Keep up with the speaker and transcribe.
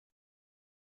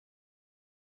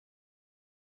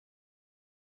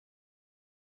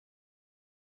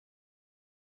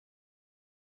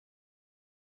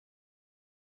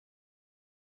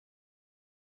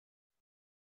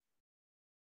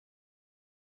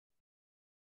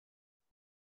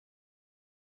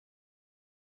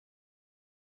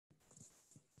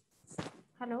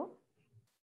Hello.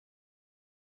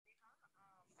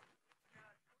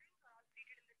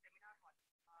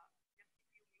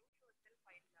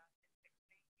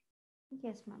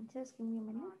 Yes, ma'am. Just give me a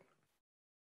minute.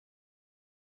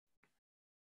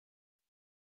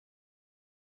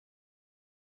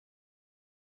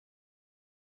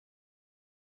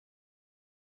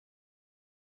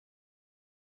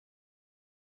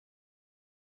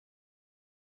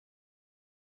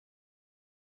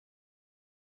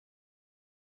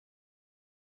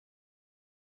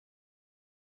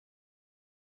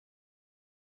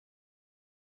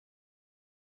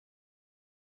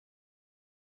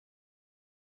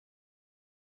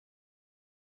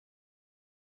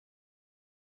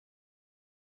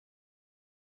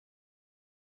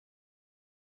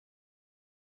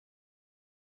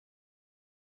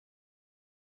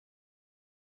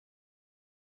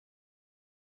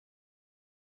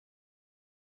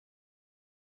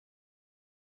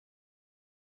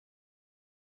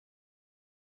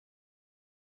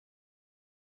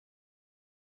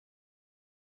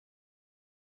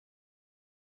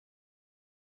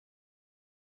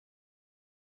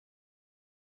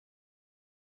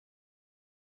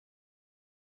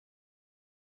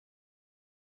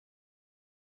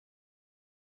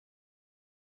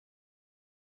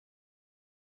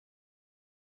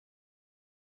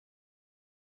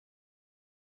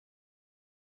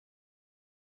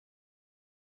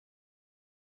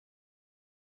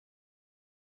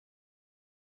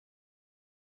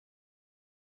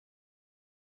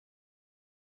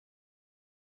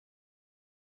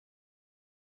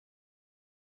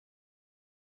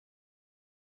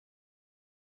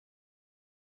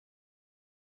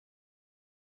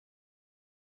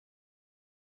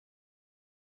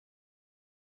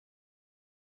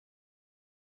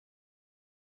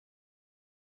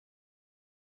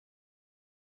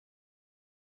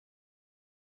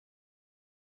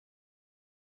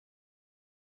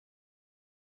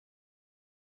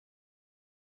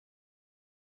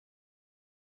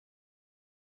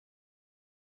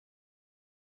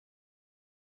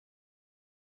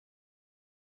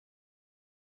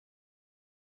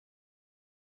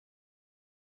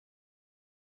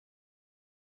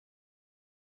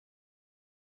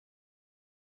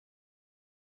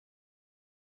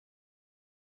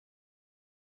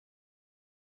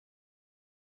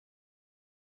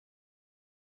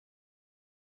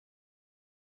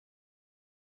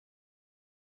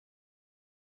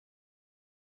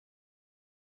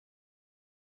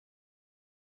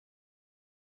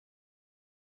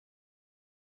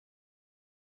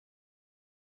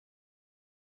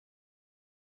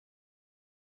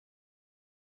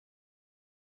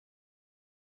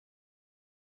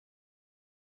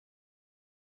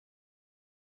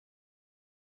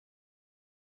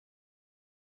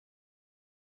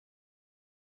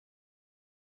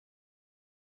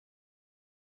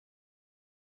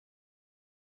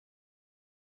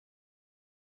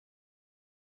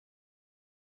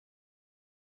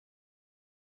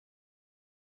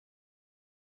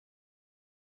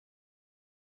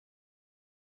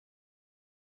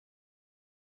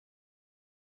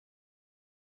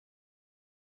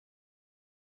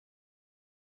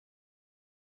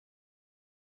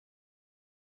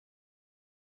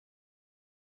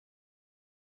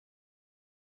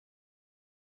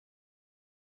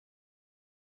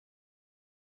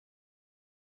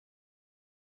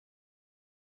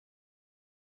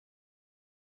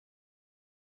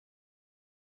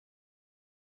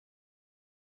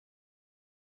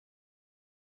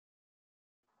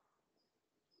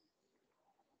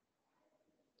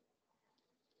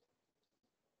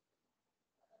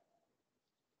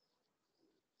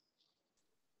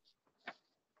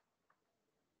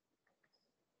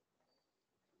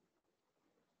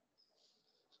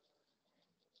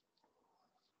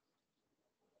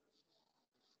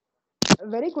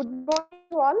 Very good morning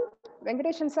to all.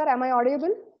 Venkateshan sir, am I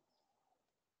audible?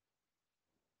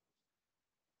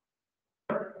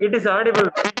 It is audible.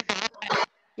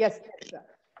 Yes.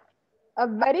 A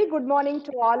very good morning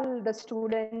to all the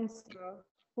students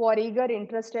who are eager,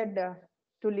 interested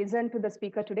to listen to the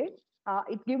speaker today.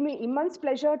 It gives me immense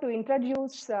pleasure to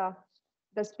introduce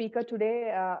the speaker today,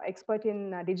 expert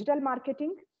in digital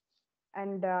marketing.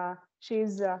 And she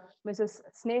is Mrs.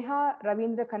 Sneha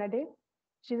Ravindra Kanade.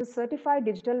 She is a certified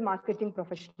digital marketing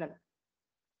professional.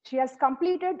 She has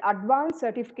completed advanced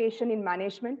certification in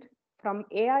management from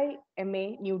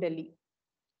AIMA New Delhi.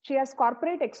 She has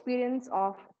corporate experience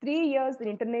of 3 years in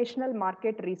international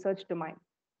market research domain.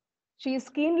 She is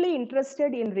keenly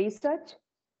interested in research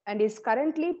and is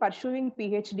currently pursuing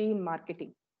PhD in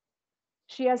marketing.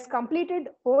 She has completed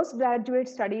postgraduate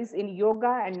studies in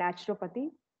yoga and naturopathy.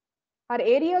 Her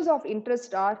areas of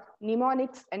interest are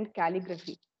mnemonics and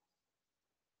calligraphy.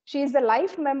 She is a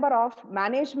life member of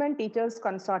Management Teachers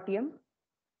Consortium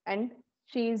and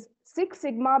she is Six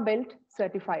Sigma Belt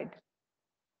certified.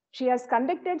 She has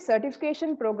conducted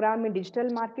certification program in digital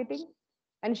marketing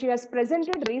and she has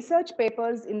presented research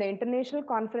papers in the international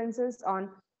conferences on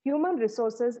human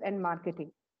resources and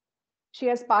marketing. She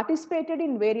has participated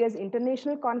in various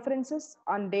international conferences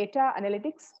on data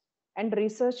analytics and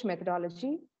research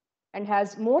methodology and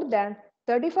has more than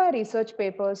 35 research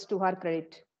papers to her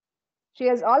credit. She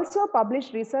has also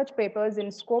published research papers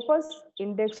in Scopus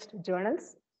indexed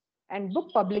journals and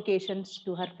book publications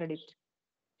to her credit.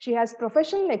 She has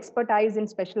professional expertise in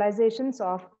specializations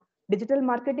of digital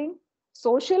marketing,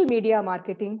 social media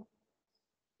marketing,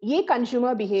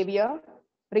 e-consumer behavior,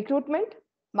 recruitment,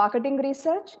 marketing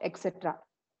research, etc.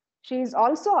 She is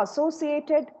also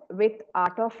associated with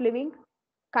Art of Living,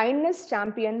 Kindness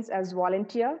Champions as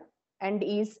volunteer, and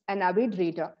is an avid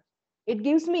reader. It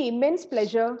gives me immense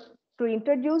pleasure to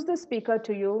introduce the speaker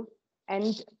to you,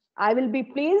 and I will be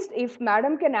pleased if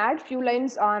Madam can add few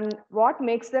lines on what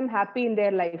makes them happy in their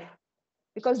life,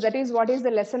 because that is what is the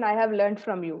lesson I have learned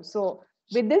from you. So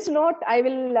with this note, I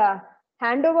will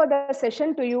hand over the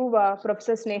session to you,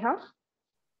 Professor Sneha.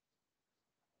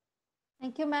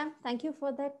 Thank you, ma'am. Thank you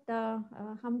for that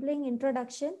humbling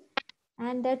introduction.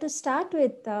 And to start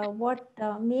with, what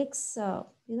makes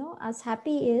us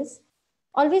happy is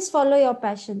always follow your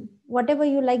passion. Whatever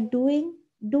you like doing,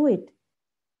 do it.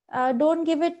 Don't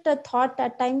give it a thought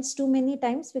at times, too many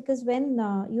times, because when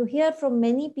you hear from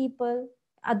many people,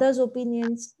 others'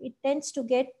 opinions, it tends to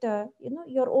get,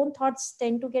 your own thoughts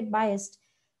tend to get biased.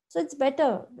 So it's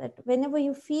better that whenever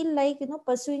you feel like,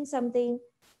 pursuing something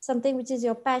which is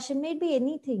your passion, maybe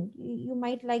anything. You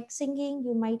might like singing,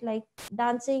 you might like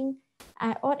dancing,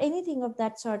 or anything of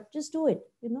that sort. Just do it.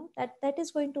 That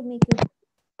is going to make you happy.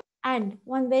 And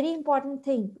one very important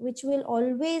thing which will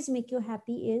always make you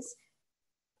happy is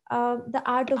the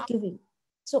art of giving.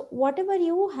 So whatever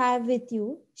you have with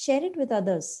you, share it with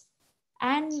others.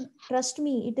 And trust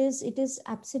me, it is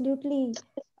absolutely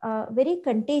very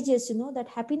contagious. That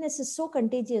happiness is so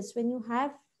contagious when you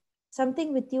have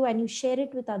something with you and you share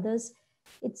it with others.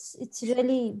 It's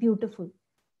really beautiful.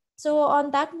 So on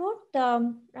that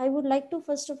note, I would like to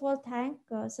first of all thank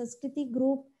Sanskrithi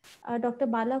Group, Dr.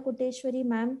 Bala Koteshwari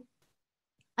ma'am,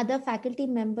 other faculty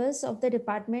members of the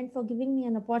department for giving me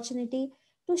an opportunity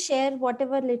to share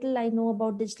whatever little I know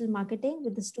about digital marketing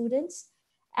with the students.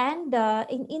 And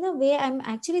in a way, I'm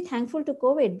actually thankful to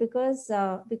COVID because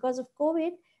of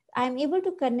COVID, I'm able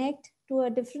to connect to a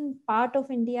different part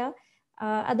of India.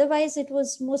 Otherwise, it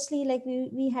was mostly like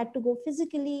we had to go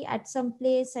physically at some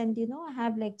place and,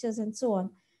 have lectures and so on.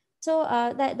 So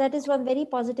that is one very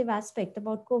positive aspect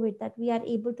about COVID, that we are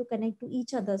able to connect to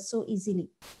each other so easily.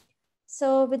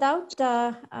 So without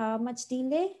much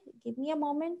delay, give me a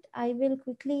moment. I will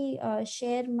quickly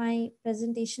share my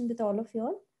presentation with all of you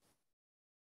all.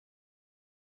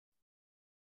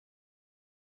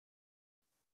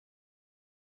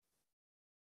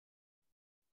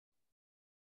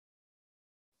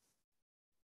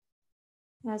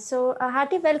 Yeah, so a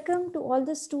hearty welcome to all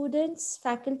the students,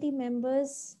 faculty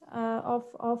members of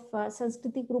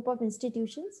Sanskrithi Group of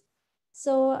Institutions.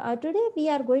 So today we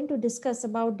are going to discuss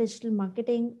about digital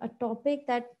marketing, a topic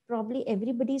that probably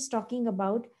everybody is talking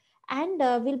about, and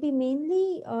we'll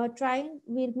mainly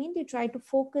try to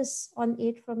focus on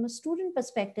it from a student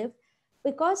perspective,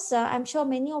 because I'm sure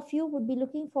many of you would be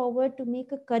looking forward to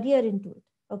make a career into it.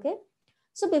 Okay,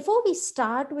 so before we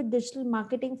start with digital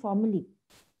marketing formally,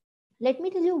 let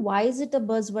me tell you why is it a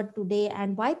buzzword today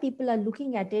and why people are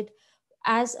looking at it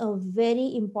as a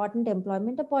very important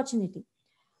employment opportunity.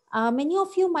 Many of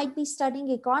you might be studying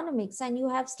economics and you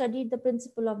have studied the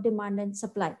principle of demand and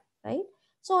supply, right?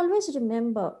 So always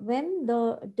remember, when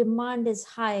the demand is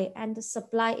high and the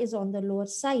supply is on the lower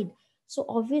side, so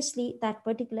obviously that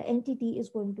particular entity is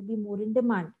going to be more in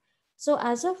demand. So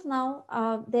as of now,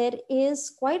 there is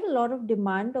quite a lot of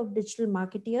demand of digital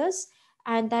marketeers,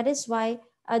 and that is why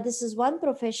this is one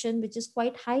profession which is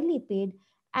quite highly paid.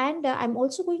 And I'm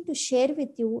also going to share with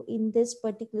you in this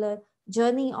particular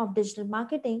journey of digital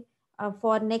marketing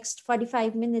for next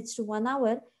 45 minutes to 1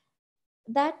 hour,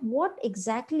 that what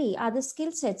exactly are the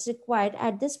skill sets required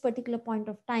at this particular point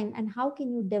of time and how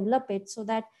can you develop it so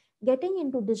that getting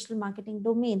into digital marketing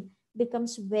domain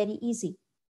becomes very easy.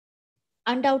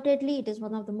 Undoubtedly, it is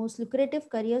one of the most lucrative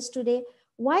careers today.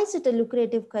 Why is it a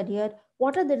lucrative career?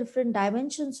 What are the different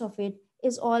dimensions of it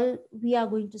is all we are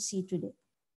going to see today.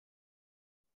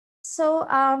 So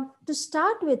to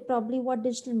start with, probably what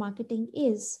digital marketing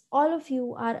is, all of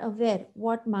you are aware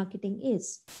what marketing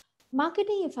is.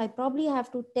 Marketing, if I probably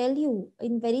have to tell you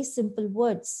in very simple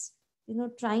words,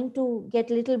 trying to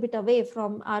get a little bit away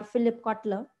from our Philip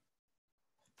Kotler.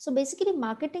 So basically,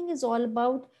 marketing is all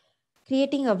about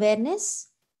creating awareness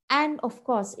and, of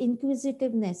course,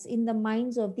 inquisitiveness in the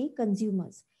minds of the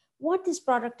consumers. What this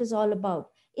product is all about.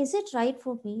 Is it right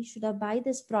for me? Should I buy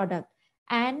this product?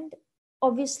 And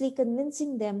obviously,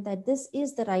 convincing them that this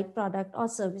is the right product or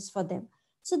service for them.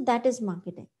 So that is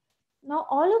marketing. Now,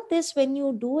 all of this, when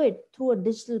you do it through a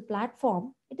digital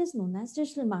platform, it is known as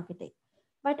digital marketing.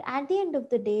 But at the end of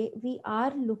the day, we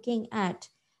are looking at,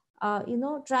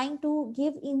 trying to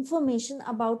give information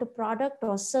about a product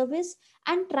or service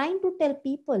and trying to tell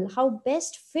people how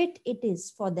best fit it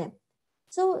is for them.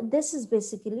 So this is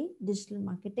basically digital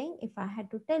marketing, if I had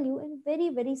to tell you in very,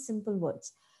 very simple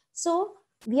words. So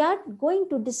we are going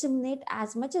to disseminate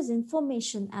as much as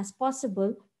information as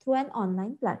possible through an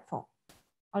online platform.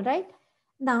 All right.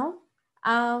 Now,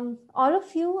 all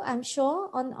of you, I'm sure,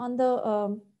 on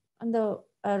the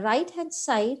right hand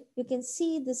side, you can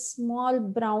see this small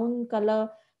brown color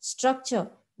structure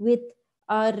with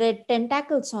red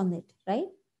tentacles on it, right?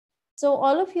 So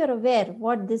all of you are aware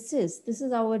what this is. This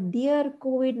is our dear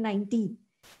COVID-19,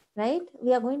 right?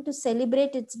 We are going to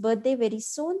celebrate its birthday very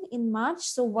soon in March.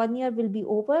 So 1 year will be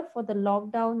over for the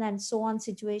lockdown and so on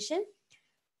situation.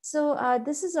 So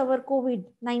this is our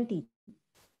COVID-19.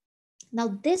 Now,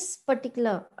 this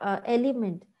particular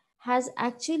element has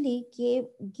actually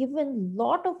given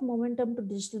lot of momentum to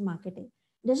digital marketing.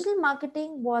 Digital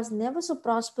marketing was never so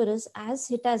prosperous as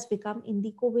it has become in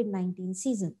the COVID-19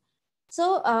 season.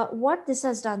 So, what this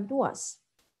has done to us?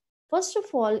 First of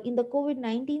all, in the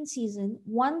COVID-19 season,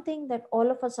 one thing that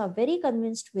all of us are very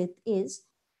convinced with is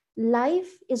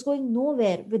life is going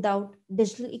nowhere without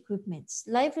digital equipments.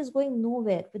 Life is going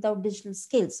nowhere without digital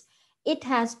skills. It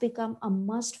has become a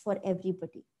must for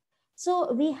everybody.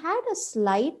 So we had a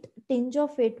slight tinge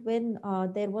of it when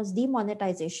there was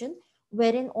demonetization,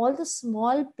 wherein all the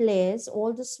small players,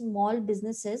 all the small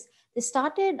businesses, they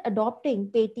started adopting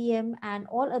Paytm and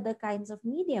all other kinds of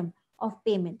medium of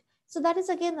payment. So that is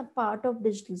again a part of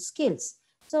digital skills.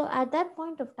 So at that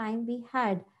point of time, we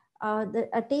had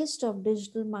a taste of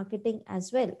digital marketing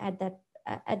as well at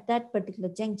that particular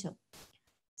juncture.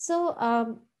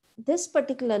 So this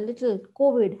particular little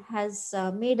COVID has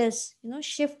made us,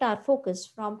 shift our focus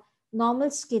from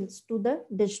normal skills to the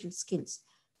digital skills.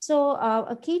 So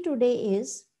a key today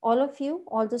is all of you,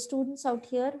 all the students out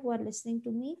here who are listening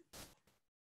to me,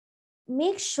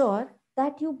 make sure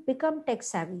that you become tech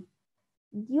savvy.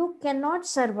 You cannot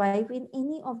survive in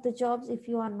any of the jobs if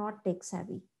you are not tech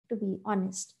savvy, to be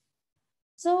honest.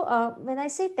 So when I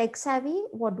say tech savvy,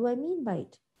 what do I mean by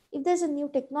it? If there's a new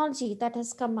technology that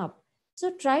has come up, so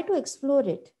try to explore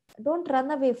it. Don't run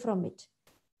away from it.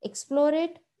 Explore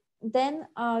it, then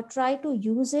try to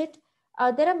use it.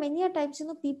 There are many a times,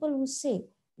 people who say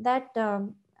that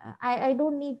I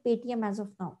don't need Paytm as of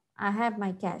now. I have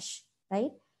my cash,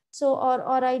 right? So,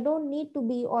 or I don't need to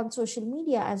be on social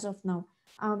media as of now.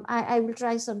 I will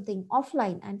try something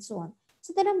offline and so on.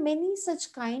 So there are many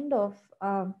such kind of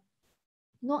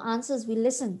no answers we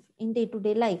listen in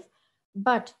day-to-day life.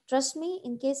 But trust me,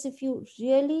 in case if you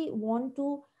really want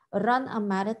to run a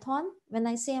marathon, when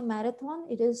I say a marathon,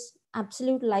 it is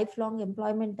absolute lifelong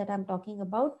employment that I'm talking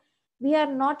about. We are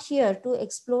not here to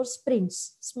explore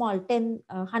sprints, small 10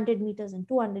 100 meters and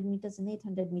 200 meters and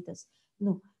 800 meters.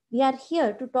 No, we are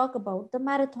here to talk about the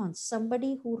marathons,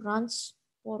 somebody who runs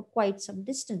for quite some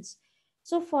distance.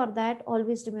 So for that,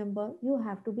 always remember, you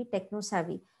have to be techno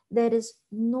savvy. There is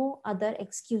no other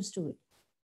excuse to it.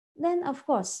 Then, of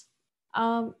course,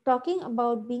 talking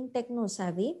about being techno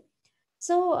savvy.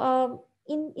 So,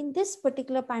 in this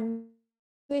particular pandemic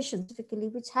situation specifically,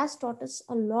 which has taught us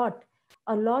a lot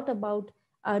about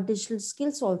digital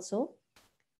skills also.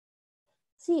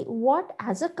 See, what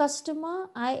as a customer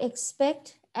I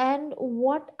expect and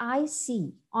what I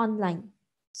see online.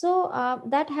 So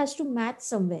that has to match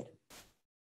somewhere.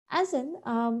 As in,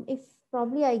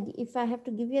 if I have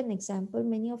to give you an example,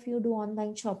 many of you do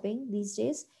online shopping these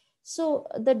days. So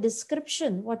the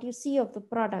description, what you see of the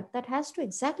product, that has to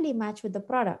exactly match with the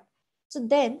product. So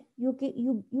then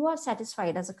you are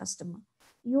satisfied as a customer.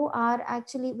 You are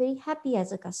actually very happy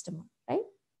as a customer, right?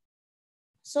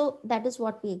 So that is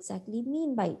what we exactly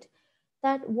mean by it.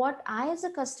 That what I as a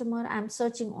customer am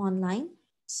searching online.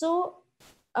 So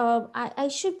I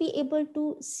should be able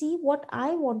to see what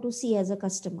I want to see as a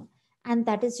customer, and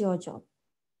that is your job.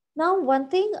 Now, one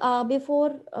thing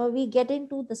before we get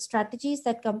into the strategies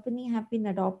that company have been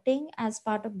adopting as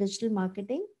part of digital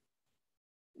marketing.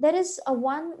 there is a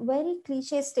one very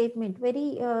cliche statement,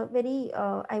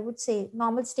 I would say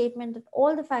normal statement that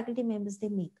all the faculty members they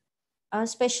make,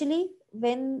 especially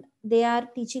when they are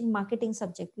teaching marketing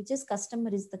subject, which is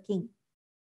customer is the king,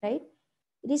 right?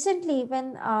 Recently,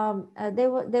 when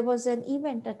there was an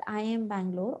event at IIM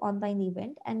Bangalore, online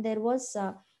event, and there was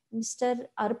Mr.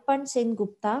 Arpan Sen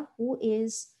Gupta, who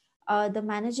is the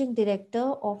managing director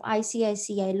of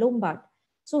ICICI Lombard.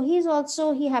 So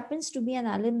he happens to be an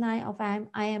alumni of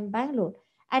IIM Bangalore.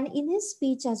 And in his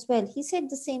speech as well, he said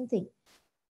the same thing.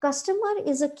 Customer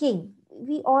is a king.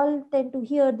 We all tend to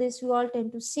hear this, we all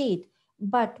tend to say it.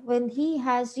 But when he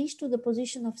has reached to the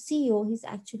position of CEO, he's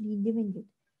actually living it.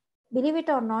 Believe it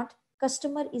or not,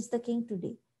 customer is the king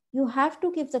today. You have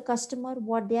to give the customer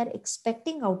what they are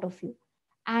expecting out of you.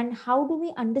 And how do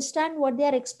we understand what they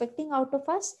are expecting out of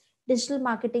us? Digital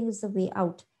marketing is the way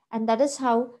out. And that is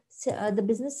how the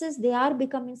businesses, they are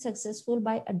becoming successful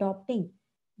by adopting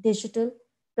digital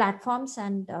platforms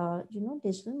and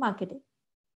digital marketing.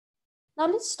 Now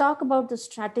let's talk about the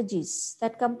strategies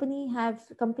that companies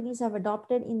have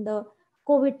adopted in the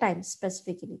COVID times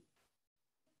specifically.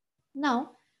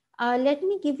 Now, let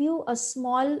me give you a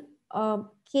small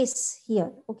case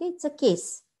here. Okay, it's a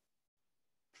case.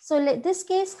 So this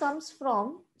case comes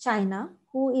from China,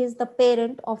 who is the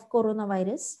parent of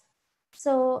coronavirus.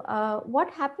 So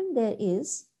what happened there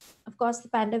is, of course, the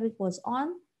pandemic was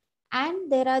on,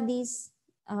 and there are these.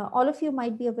 All of you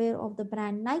might be aware of the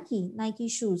brand Nike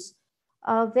shoes,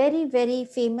 very very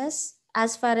famous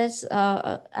as far as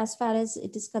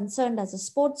it is concerned as a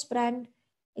sports brand,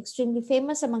 extremely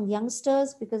famous among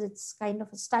youngsters because it's kind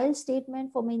of a style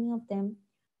statement for many of them.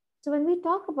 So when we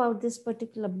talk about this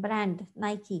particular brand,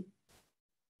 Nike,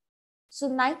 so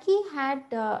Nike had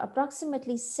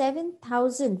approximately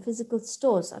 7,000 physical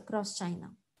stores across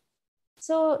China.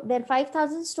 So their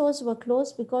 5,000 stores were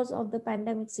closed because of the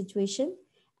pandemic situation.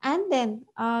 And then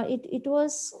it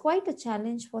was quite a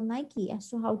challenge for Nike as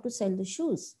to how to sell the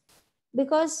shoes.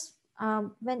 Because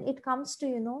when it comes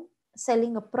to,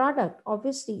 selling a product,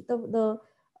 obviously the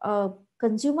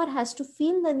consumer has to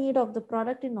feel the need of the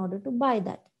product in order to buy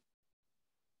that.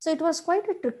 So it was quite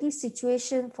a tricky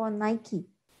situation for Nike.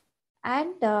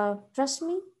 And trust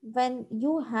me, when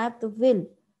you have the will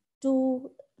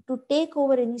to take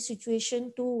over any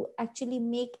situation, to actually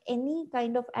make any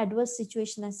kind of adverse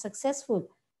situation as successful,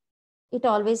 it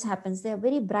always happens. They are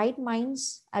very bright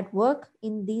minds at work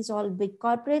in these all big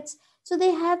corporates. So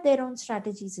they have their own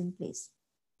strategies in place.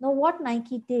 Now, what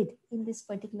Nike did in this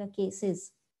particular case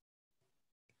is,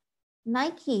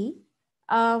 Nike,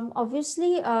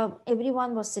 obviously,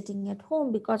 everyone was sitting at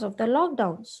home because of the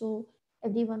lockdown. So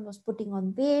everyone was putting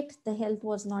on weight, the health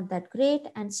was not that great,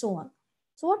 and so on.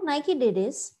 So what Nike did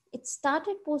is, it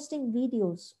started posting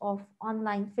videos of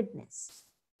online fitness.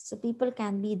 So people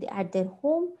can be at their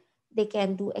home, they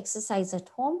can do exercise at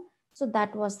home. So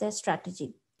that was their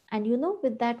strategy. And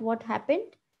with that, what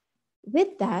happened?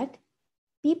 With that,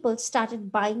 people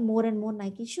started buying more and more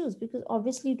Nike shoes, because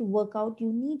obviously to work out,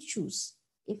 you need shoes.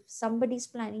 If somebody's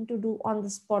planning to do on the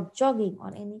spot jogging or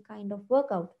any kind of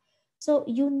workout, so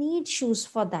you need shoes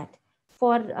for that,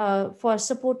 for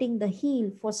supporting the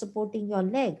heel, for supporting your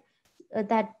leg.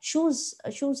 That shoes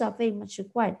are very much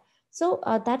required. So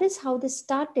that is how they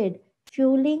started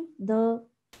fueling the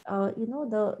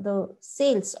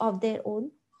sales of their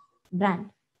own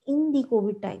brand in the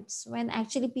COVID times, when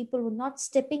actually people were not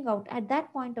stepping out. At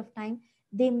that point of time,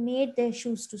 they made their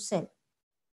shoes to sell.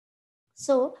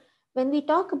 So when we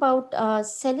talk about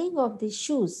selling of these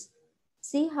shoes,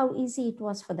 see how easy it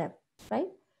was for them, right?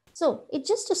 So it's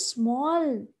just a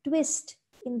small twist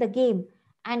in the game,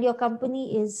 and your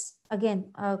company is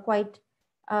again quite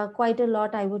a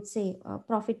lot, I would say,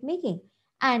 profit making.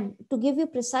 And to give you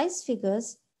precise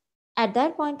figures, at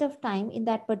that point of time in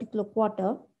that particular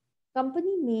quarter,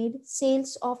 company made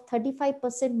sales of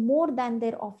 35% more than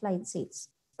their offline sales.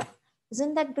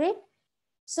 Isn't that great?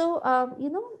 So,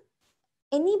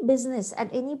 any business at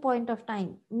any point of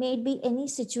time, may it be any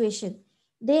situation,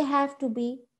 they have to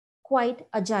be quite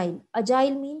agile.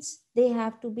 Agile means they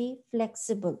have to be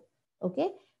flexible.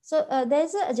 Okay. So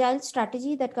there's an agile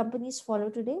strategy that companies follow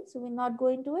today. So we're not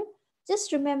going to it.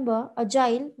 Just remember,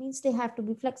 agile means they have to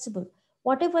be flexible.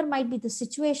 Whatever might be the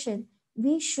situation,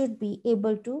 we should be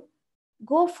able to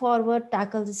go forward,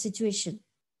 tackle the situation.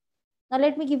 Now,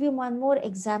 let me give you one more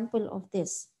example of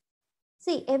this.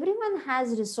 See, everyone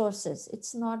has resources.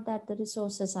 It's not that the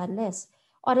resources are less,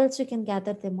 or else you can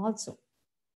gather them also.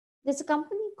 There's a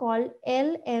company called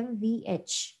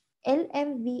LMVH.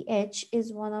 LMVH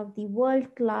is one of the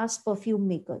world-class perfume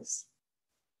makers.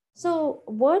 So,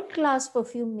 world-class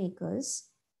perfume makers,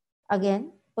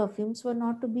 again, perfumes were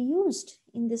not to be used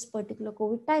in this particular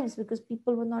COVID times because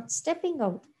people were not stepping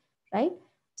out, right?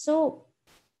 So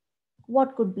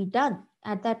what could be done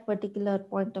at that particular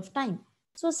point of time?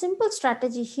 So a simple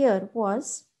strategy here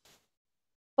was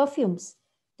perfumes.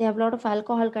 They have a lot of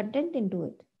alcohol content into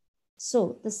it.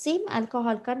 So the same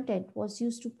alcohol content was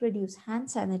used to produce hand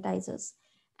sanitizers,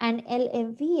 and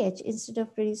LMVH, instead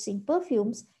of producing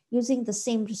perfumes using the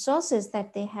same resources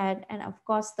that they had, and of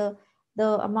course the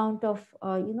amount of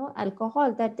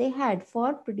alcohol that they had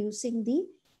for producing the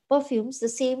perfumes, the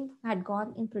same had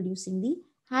gone in producing the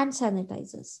hand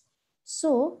sanitizers.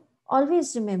 So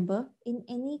always remember, in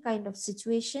any kind of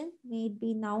situation, may it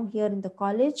be now here in the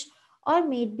college or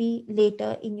may it be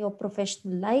later in your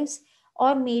professional lives,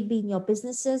 or maybe in your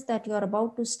businesses that you're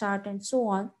about to start and so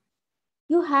on,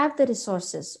 you have the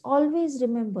resources. Always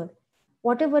remember,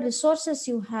 whatever resources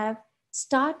you have,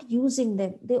 start using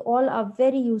them. They all are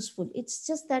very useful. It's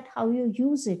just that how you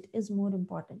use it is more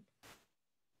important,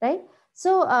 right?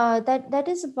 So that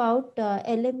is about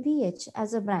LMVH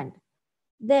as a brand.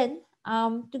 Then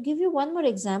to give you one more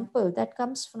example that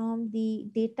comes from the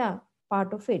data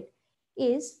part of it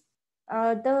is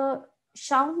the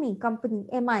Xiaomi company,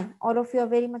 MI. All of you are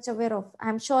very much aware of.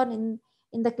 I'm sure in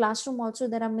the classroom also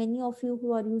there are many of you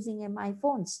who are using MI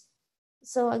phones.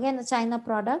 So again, a China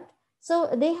product. So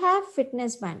they have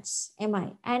fitness bands,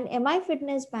 MI, and MI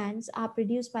fitness bands are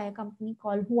produced by a company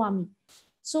called Huami.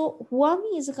 So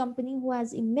Huami is a company who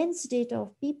has immense data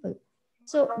of people.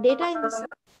 So data in this,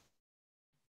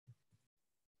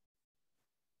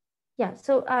 yeah,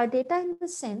 so data in the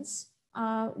sense,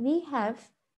 we have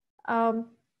um,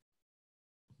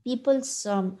 people's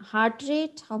heart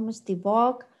rate, how much they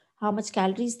walk, how much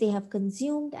calories they have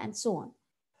consumed, and so on.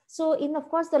 So in, of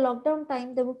course, the lockdown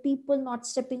time, there were people not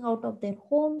stepping out of their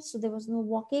homes. So there was no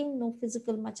walking, no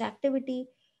physical much activity.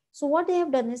 So what they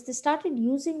have done is they started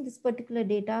using this particular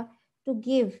data to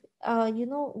give,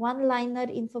 one-liner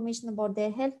information about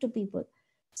their health to people.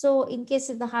 So in case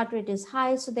if the heart rate is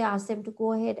high, so they ask them to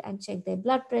go ahead and check their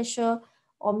blood pressure,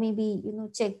 or maybe,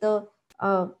 check the,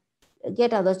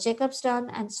 get other checkups done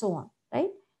and so on,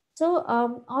 right? So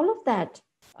all of that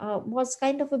was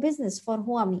kind of a business for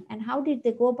Huami. And how did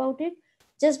they go about it?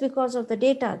 Just because of the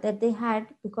data that they had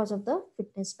because of the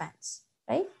fitness bands,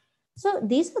 right? So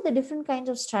these are the different kinds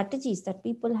of strategies that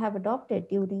people have adopted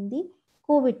during the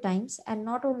COVID times. And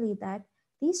not only that,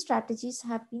 these strategies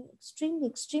have been extremely,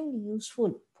 extremely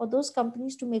useful for those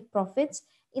companies to make profits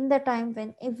in the time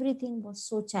when everything was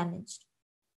so challenged.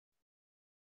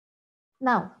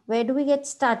 Now, where do we get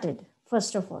started?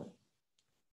 First of all,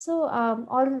 so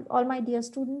all my dear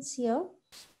students here,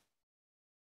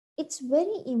 it's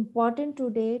very important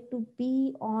today to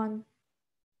be on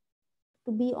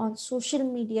social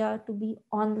media, to be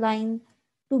online,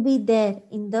 to be there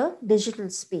in the digital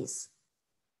space.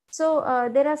 So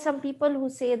there are some people who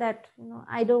say that,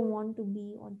 I don't want to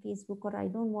be on Facebook, or I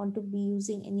don't want to be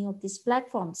using any of these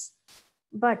platforms.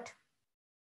 But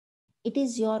it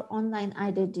is your online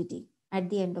identity at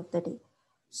the end of the day.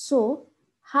 So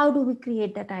how do we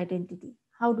create that identity?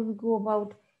 How do we go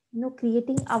about,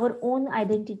 creating our own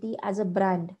identity as a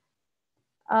brand?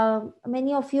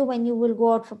 Many of you, when you will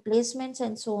go out for placements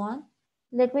and so on,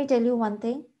 let me tell you one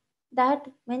thing, that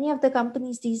many of the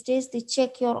companies these days, they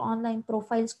check your online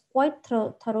profiles quite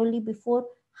thoroughly before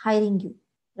hiring you,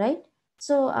 right?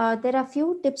 So there are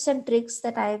few tips and tricks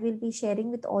that I will be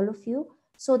sharing with all of you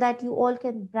so that you all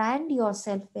can brand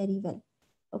yourself very well.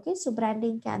 Okay, so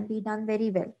branding can be done very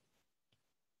well.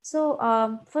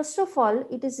 So first of all,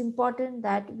 it is important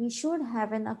that we should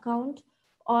have an account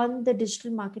on the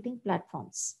digital marketing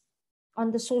platforms,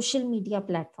 on the social media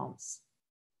platforms.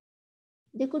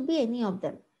 They could be any of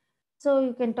them. So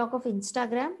you can talk of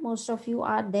Instagram. Most of you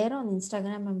are there on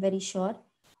Instagram, I'm very sure.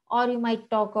 Or you might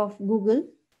talk of Google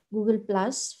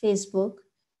Plus, Facebook,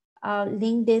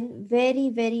 LinkedIn. Very,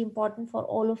 very important for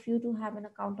all of you to have an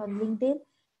account on LinkedIn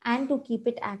and to keep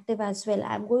it active as well.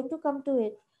 I'm going to come to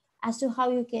it as to how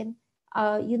you can,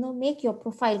 make your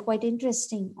profile quite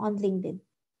interesting on LinkedIn.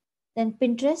 Then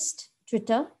Pinterest,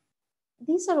 Twitter.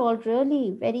 These are all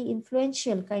really very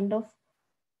influential kind of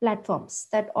platforms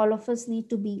that all of us need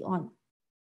to be on.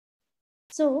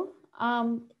 So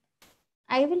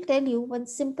I will tell you one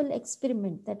simple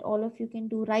experiment that all of you can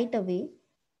do right away.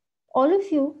 All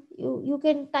of you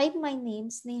can type my name,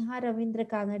 Sneha Ravindra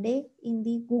Kanade, in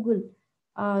the Google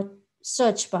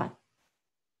search bar.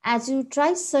 As you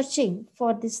try searching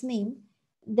for this name,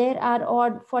 there are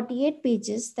odd 48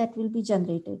 pages that will be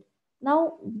generated.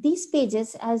 Now, these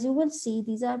pages, as you will see,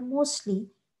 these are mostly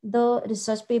the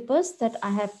research papers that I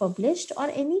have published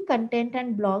or any content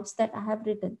and blogs that I have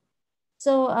written.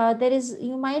 So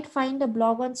you might find a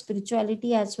blog on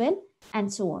spirituality as well,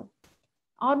 and so on.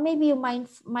 Or maybe you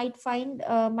might find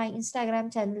my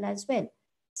Instagram channel as well.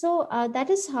 So that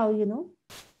is how,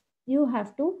 you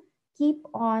have to keep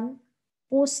on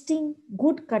posting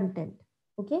good content.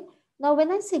 Okay. Now,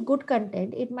 when I say good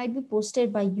content, it might be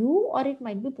posted by you or it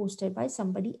might be posted by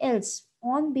somebody else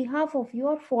on behalf of you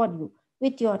or for you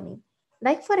with your name.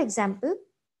 Like, for example,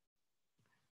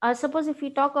 suppose if we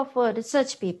talk of a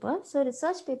research paper, so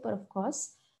research paper, of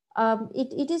course,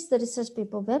 it is the research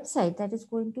paper website that is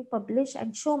going to publish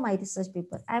and show my research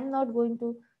paper. I'm not going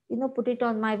to, put it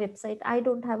on my website. I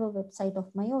don't have a website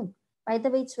of my own. By the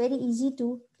way, it's very easy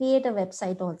to create a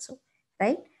website also,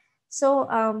 right?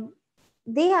 So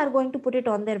they are going to put it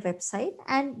on their website,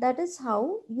 and that is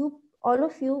how all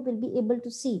of you will be able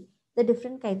to see the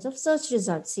different kinds of search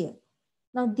results here.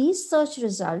 Now, these search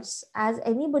results, as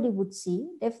anybody would see,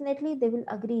 definitely they will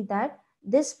agree that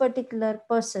this particular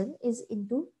person is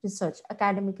into research,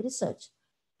 academic research.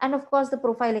 And of course, the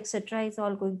profile, etc., is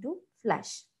all going to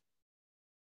flash.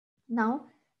 Now,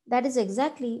 that is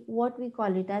exactly what we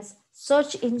call it as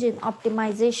search engine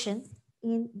optimization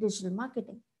in digital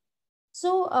marketing.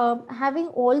 So, having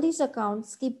all these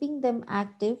accounts, keeping them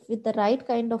active with the right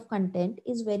kind of content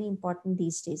is very important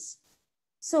these days.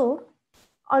 So,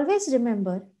 always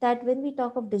remember that when we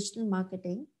talk of digital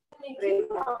marketing,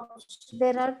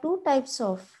 there are two types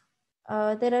of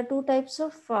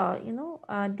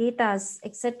datas,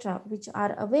 etc., which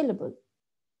are available.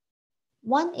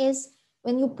 One is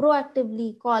when you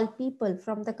proactively call people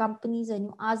from the companies and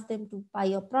you ask them to buy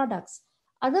your products.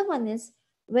 Other one is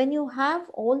when you have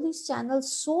all these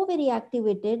channels so very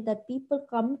activated that people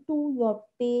come to your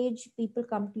page, people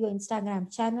come to your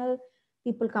Instagram channel,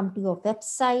 people come to your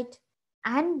website,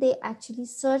 and they actually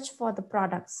search for the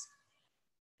products.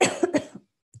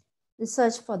 They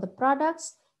search for the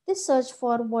products, they search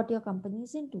for what your company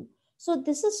is into. So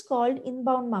this is called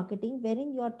inbound marketing,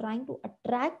 wherein you are trying to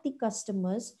attract the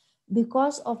customers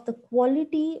because of the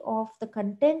quality of the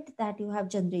content that you have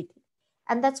generated.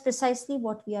 And that's precisely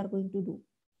what we are going to do.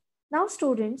 Now,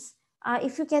 students,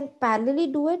 if you can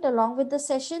parallelly do it along with the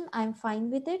session, I'm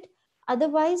fine with it.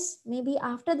 Otherwise, maybe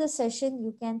after the session,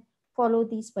 you can follow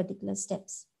these particular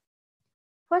steps.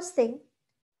 First thing,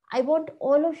 I want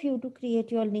all of you to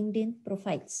create your LinkedIn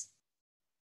profiles.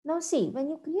 Now see, when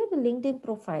you create a LinkedIn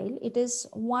profile, it is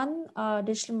one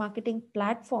digital marketing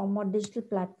platform or digital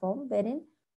platform wherein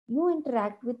you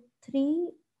interact with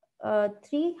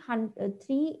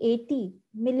 380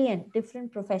 million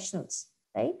different professionals,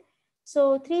 right?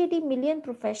 So 380 million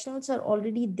professionals are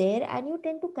already there and you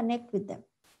tend to connect with them.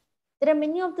 There are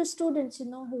many of the students,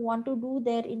 who want to do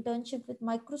their internship with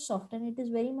Microsoft, and it is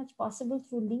very much possible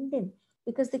through LinkedIn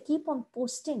because they keep on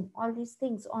posting all these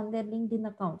things on their LinkedIn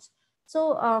accounts.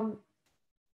 So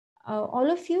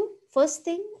all of you, first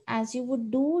thing, as you would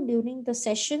do during the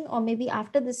session or maybe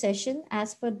after the session,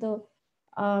 as per the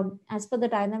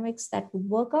dynamics that would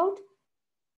work out,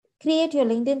 create your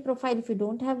LinkedIn profile if you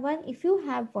don't have one. If you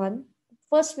have one,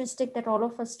 first mistake that all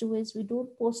of us do is we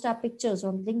don't post our pictures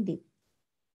on LinkedIn.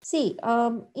 See,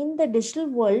 in the digital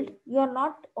world, you are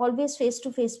not always face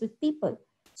to face with people.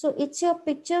 So it's your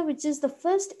picture which is the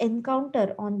first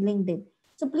encounter on LinkedIn.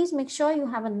 So please make sure you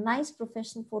have a nice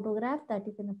professional photograph that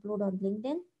you can upload on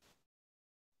LinkedIn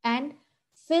and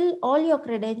fill all your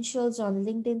credentials on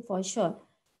LinkedIn for sure.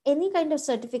 Any kind of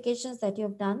certifications that you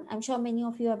have done, I'm sure many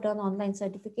of you have done online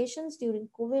certifications during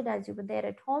COVID as you were there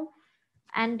at home,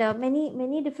 and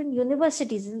many different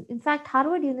universities. In fact,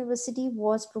 Harvard University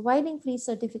was providing free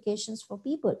certifications for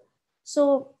people.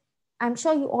 So I'm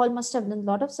sure you all must have done a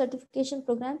lot of certification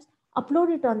programs. Upload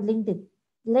it on LinkedIn.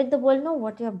 Let the world know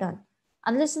what you have done.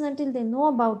 Unless and until they know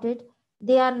about it,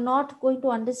 they are not going to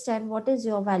understand what is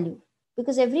your value.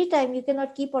 Because every time you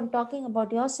cannot keep on talking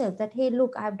about yourself that, hey,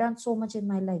 look, I've done so much in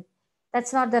my life.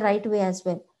 That's not the right way as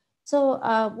well. So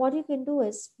what you can do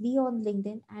is be on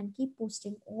LinkedIn and keep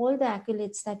posting all the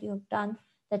accolades that you have done,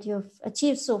 that you have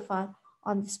achieved so far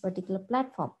on this particular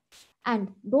platform.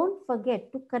 And don't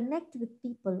forget to connect with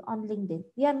people on LinkedIn.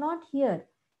 We are not here.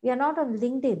 We are not on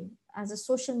LinkedIn as a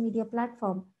social media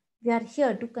platform. We are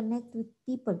here to connect with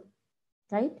people,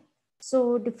 right?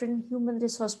 So different human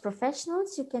resource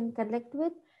professionals you can connect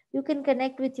with. You can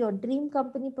connect with your dream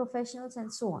company professionals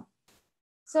and so on.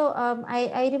 So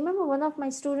I remember one of my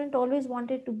students always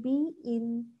wanted to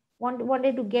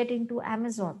wanted to get into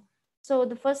Amazon. So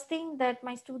the first thing that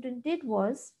my student did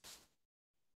was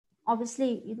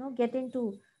obviously, get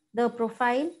into the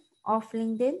profile of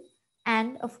LinkedIn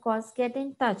and of course get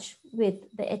in touch with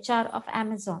the HR of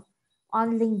Amazon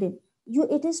on LinkedIn.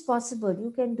 It is possible,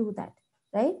 you can do that,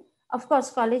 right? Of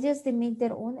course, colleges, they make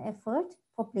their own effort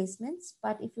for placements,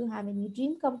 but if you have any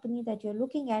dream company that you're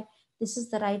looking at, this is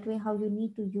the right way how you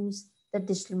need to use the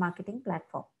digital marketing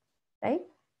platform, right?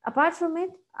 Apart from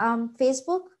it,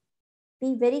 Facebook,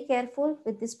 be very careful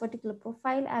with this particular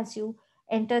profile as you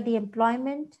enter the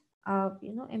employment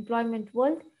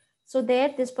world. So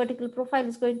there, this particular profile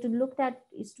is going to be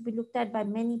looked at by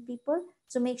many people.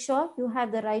 So make sure you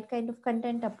have the right kind of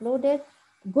content uploaded,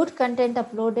 good content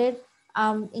uploaded.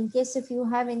 In case if you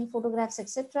have any photographs,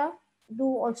 etc., do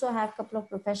also have a couple of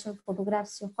professional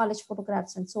photographs, your college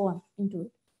photographs, and so on into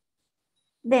it.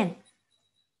 Then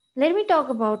let me talk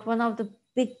about one of the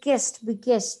biggest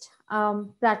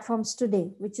platforms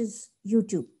today, which is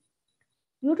YouTube.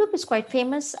 YouTube is quite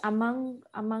famous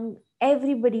among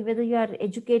everybody, whether you are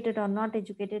educated or not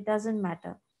educated, doesn't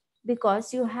matter,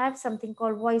 because you have something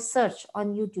called voice search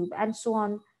on YouTube and so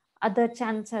on other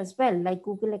channels as well, like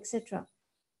Google, etc.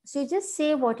 So you just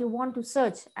say what you want to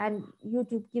search, and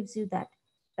YouTube gives you that,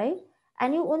 right?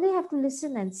 And you only have to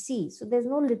listen and see. So there's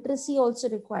no literacy also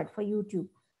required for YouTube.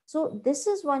 So this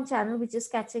is one channel which is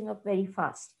catching up very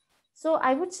fast. So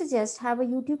I would suggest have a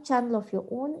YouTube channel of your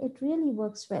own. It really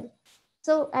works well.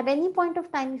 So at any point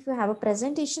of time, if you have a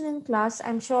presentation in class,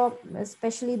 I'm sure,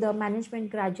 especially the management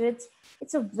graduates,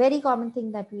 it's a very common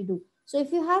thing that we do. So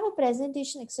if you have a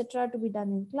presentation, etc., to be done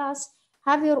in class,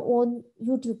 have your own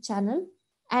YouTube channel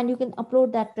and you can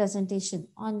upload that presentation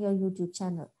on your YouTube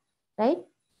channel, right?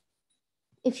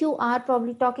 If you are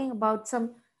probably talking about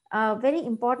some very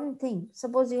important thing,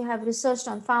 suppose you have researched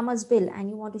on farmer's bill and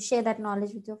you want to share that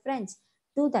knowledge with your friends,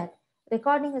 do that.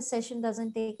 Recording a session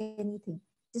doesn't take anything.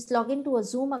 Just log into a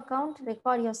Zoom account,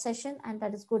 record your session, and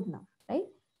that is good enough, right?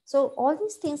 So all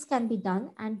these things can be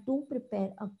done, and do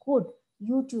prepare a good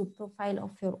YouTube profile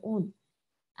of your own.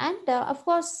 And of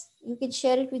course, you can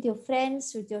share it with your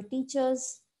friends, with your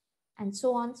teachers, and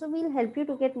so on. So we'll help you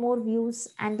to get more views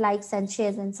and likes and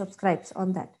shares and subscribes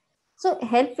on that. So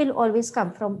help will always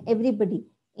come from everybody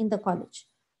in the college.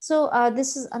 So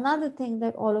this is another thing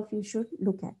that all of you should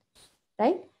look at,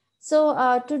 right?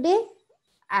 So today,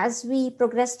 as we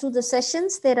progress through the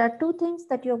sessions, there are two things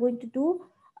that you're going to do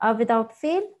without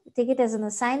fail. Take it as an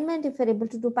assignment. If you're able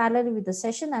to do parallelly with the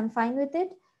session, I'm fine with it.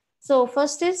 So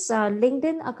first is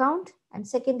LinkedIn account, and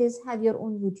second is have your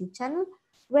own YouTube channel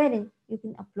wherein you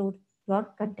can upload your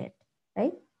content,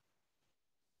 right?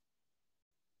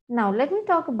 Now let me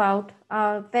talk about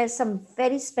some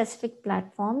very specific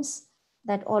platforms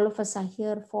that all of us are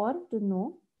here for to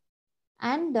know.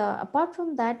 And apart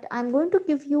from that, I'm going to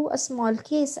give you a small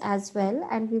case as well,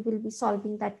 and we will be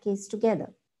solving that case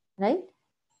together, right?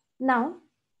 Now,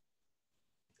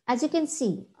 as you can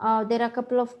see, there are a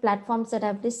couple of platforms that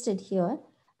I've listed here,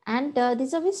 and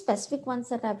these are very specific ones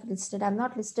that I've listed. I've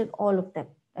not listed all of them,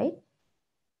 right?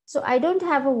 So I don't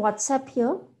have a WhatsApp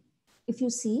here. If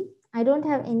you see, I don't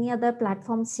have any other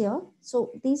platforms here.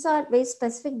 So these are very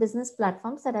specific business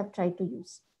platforms that I've tried to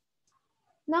use.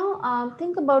 Now,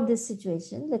 think about this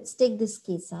situation. Let's take this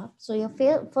case up. So your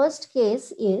first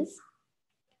case is,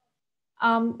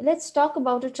 let's talk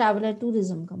about a travel and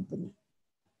tourism company.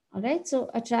 All right. So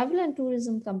a travel and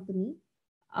tourism company,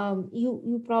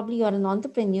 you probably are an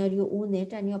entrepreneur, you own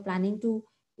it, and you're planning to,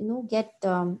 get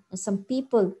some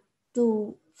people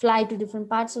to fly to different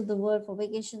parts of the world for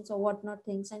vacations or whatnot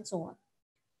things and so on.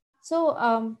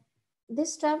 So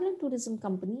this travel and tourism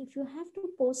company, if you have to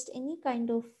post any kind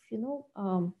of,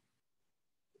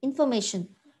 information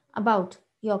about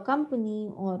your company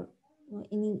or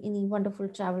any wonderful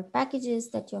travel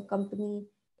packages that your company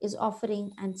is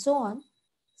offering and so on.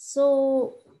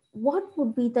 So what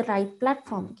would be the right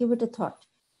platform? Give it a thought.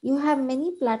 You have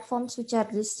many platforms which are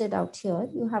listed out here.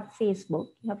 You have Facebook,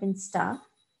 you have Insta,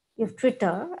 you have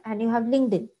Twitter, and you have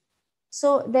LinkedIn.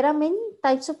 So there are many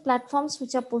types of platforms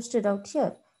which are posted out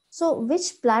here. So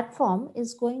which platform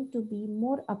is going to be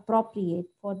more appropriate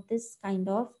for this kind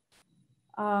of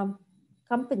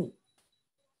company?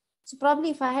 So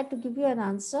probably if I had to give you an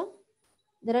answer,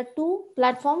 there are two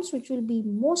platforms which will be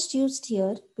most used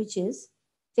here, which is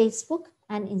Facebook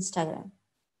and Instagram.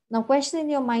 Now question in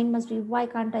your mind must be, why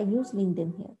can't I use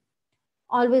LinkedIn here?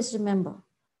 Always remember,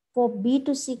 for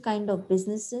B2C kind of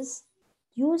businesses,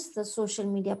 use the social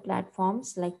media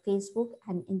platforms like Facebook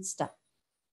and Insta.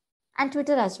 And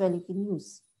Twitter as well you can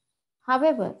use.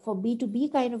 However, for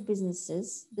B2B kind of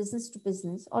businesses, business to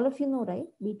business, all of you know, right?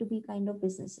 B2B kind of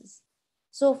businesses.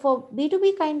 So for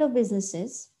B2B kind of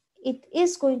businesses, it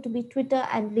is going to be Twitter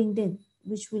and LinkedIn,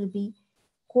 which will be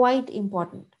quite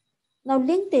important. Now,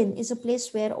 LinkedIn is a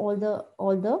place where all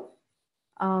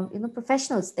the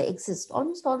professionals, they exist.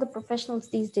 Almost all the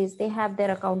professionals these days, they have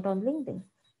their account on LinkedIn.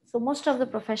 So most of the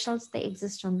professionals, they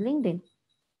exist on LinkedIn.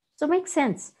 So it makes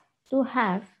sense to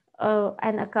have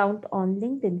an account on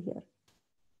LinkedIn here,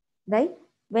 right?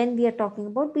 When we are talking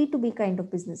about B2B kind of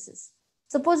businesses.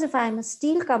 Suppose if I am a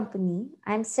steel company,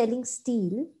 I'm selling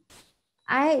steel,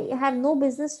 I have no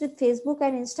business with Facebook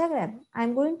and Instagram.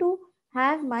 I'm going to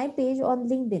have my page on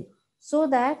LinkedIn, so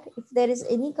that if there is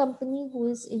any company who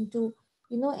is into,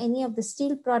 any of the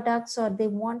steel products, or they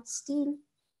want steel,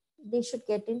 they should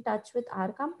get in touch with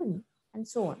our company, and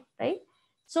so on, right?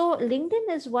 So LinkedIn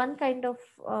is one kind of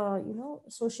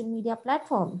social media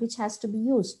platform which has to be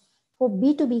used for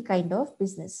B2B kind of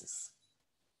businesses.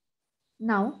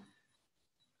 Now,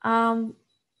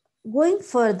 going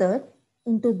further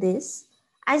into this,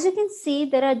 as you can see,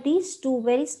 there are these two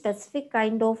very specific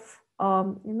kind of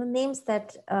names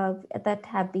that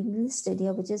have been listed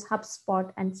here, which is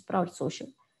HubSpot and Sprout Social.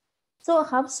 So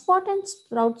HubSpot and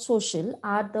Sprout Social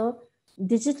are the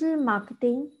digital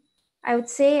marketing, I would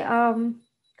say,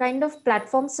 kind of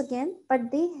platforms again,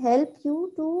 but they help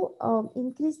you to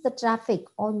increase the traffic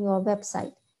on your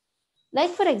website.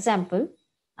 Like, for example,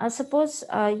 suppose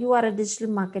you are a digital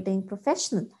marketing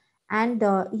professional, and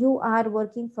you are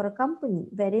working for a company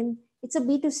wherein it's a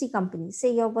B2C company.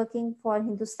 Say you're working for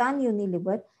Hindustan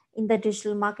Unilever in the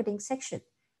digital marketing section.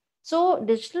 So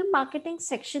digital marketing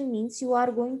section means you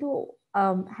are going to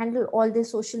handle all the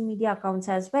social media accounts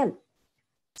as well.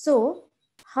 So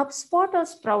HubSpot or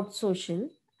Sprout Social,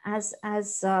 as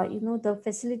the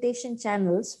facilitation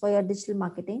channels for your digital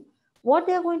marketing, what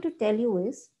they are going to tell you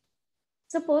is,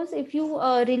 suppose if you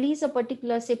release a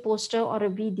particular, say, poster or a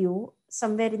video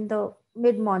somewhere in the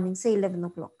mid morning, say 11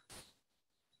 o'clock,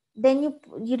 then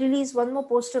you release one more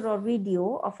poster or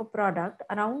video of a product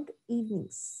around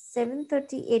evenings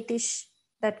 7:30, 8ish,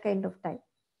 that kind of time,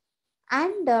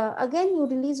 and again you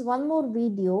release one more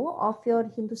video of your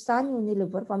Hindustan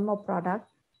Unilever, one more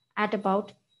product, at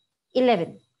about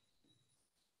 11.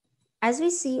 As we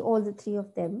see all the three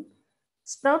of them,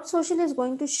 Sprout Social is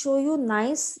going to show you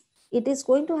it is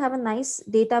going to have a nice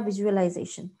data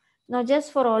visualization. Now,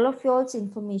 just for all of y'all's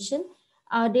information,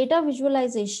 data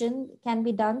visualization can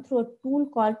be done through a tool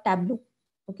called Tableau.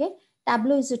 Okay,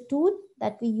 Tableau is a tool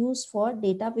that we use for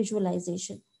data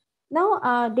visualization.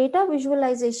 Now, data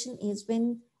visualization is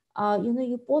when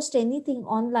you post anything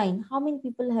online. How many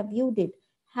people have viewed it?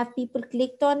 Have people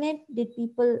clicked on it? Did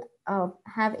people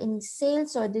have any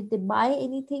sales, or did they buy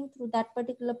anything through that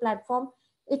particular platform?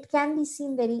 It can be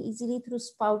seen very easily through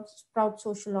Sprout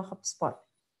Social or HubSpot.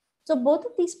 So both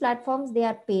of these platforms, they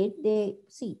are paid.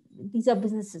 These are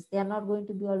businesses. They are not going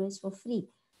to be always for free.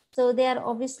 So they are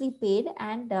obviously paid,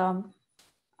 and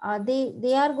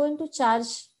they are going to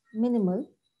charge minimal,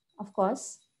 of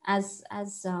course, there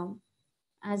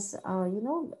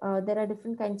are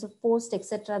different kinds of posts,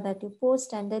 etc., that you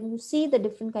post, and then you see the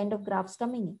different kind of graphs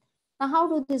coming in. Now, how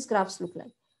do these graphs look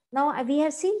like? Now, we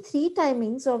have seen 3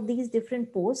 timings of these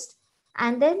different posts,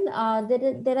 and then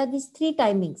there are these 3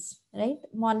 timings, right?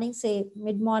 Morning, say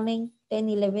mid-morning, 10,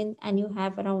 11, and you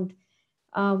have around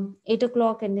 8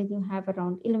 o'clock, and then you have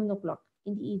around 11 o'clock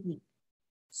in the evening.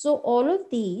 So all of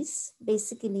these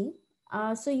basically,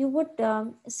 so you would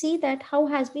see that how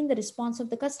has been the response of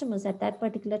the customers at that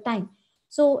particular time.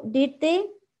 So did they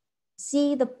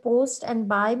see the post and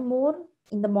buy more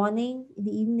in the morning, in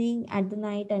the evening, at the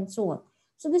night, and so on?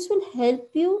 So this will help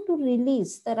you to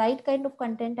release the right kind of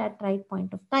content at right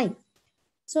point of time.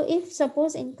 So if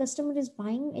suppose any customer is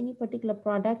buying any particular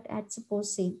product at,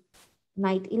 suppose, say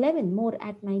night 11, more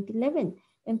at night 11,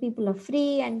 when people are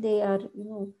free and they are,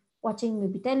 watching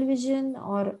maybe television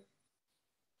or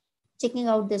checking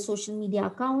out their social media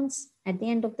accounts at the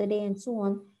end of the day, and so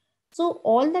on. So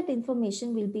all that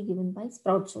information will be given by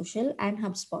Sprout Social and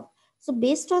HubSpot. So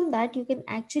based on that, you can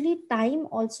actually time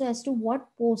also as to what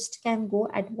post can go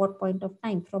at what point of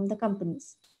time from the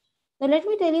companies. Now let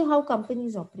me tell you how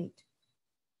companies operate.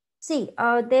 See,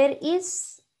 there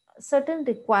is certain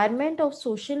requirement of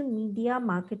social media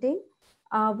marketing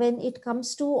when it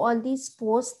comes to all these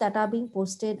posts that are being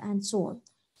posted and so on.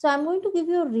 So I'm going to give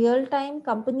you a real-time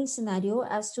company scenario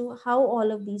as to how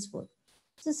all of these work.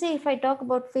 So say if I talk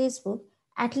about Facebook,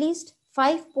 at least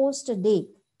 5 posts a day.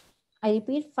 I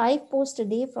repeat, 5 posts a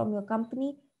day from your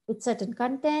company with certain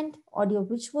content, audio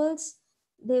visuals,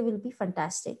 they will be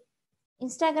fantastic.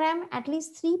 Instagram, at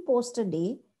least 3 posts a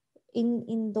day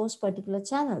in those particular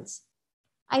channels.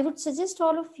 I would suggest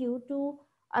all of you to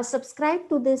subscribe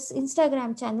to this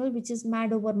Instagram channel, which is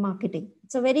Mad Over Marketing.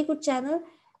 It's a very good channel,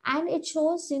 and it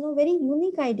shows very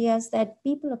unique ideas that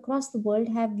people across the world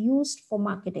have used for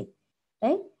marketing,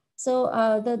 right? So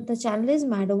the channel is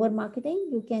Mad Over Marketing.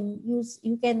 You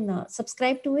can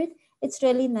subscribe to it, It's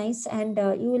really nice, and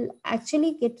you will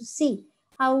actually get to see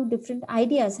how different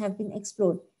ideas have been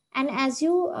explored. And as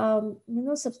you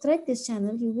subscribe this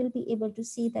channel, you will be able to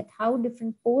see that how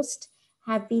different posts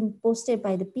have been posted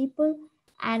by the people,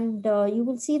 and you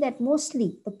will see that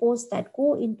mostly the posts that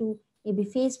go into maybe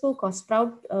Facebook or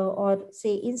Sprout or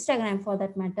say Instagram for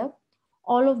that matter,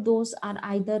 all of those are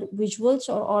either visuals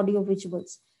or audio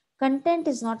visuals. Content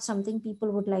is not something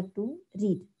people would like to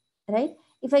read, right?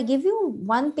 If I give you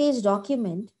one page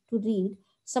document to read,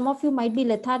 some of you might be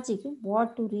lethargic,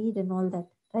 what to read and all that,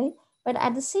 right? But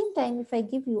at the same time, if I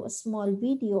give you a small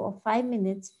video of 5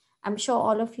 minutes, I'm sure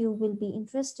all of you will be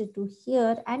interested to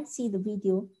hear and see the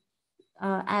video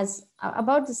as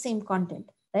about the same content,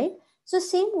 right? So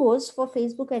same goes for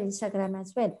Facebook and Instagram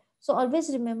as well. So always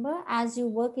remember, as you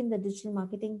work in the digital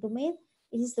marketing domain,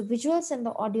 it is the visuals and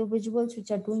the audio visuals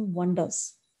which are doing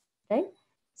wonders, right?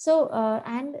 So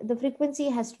and the frequency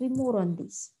has to be more on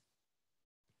these.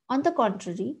 On the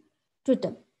contrary,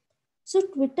 Twitter. So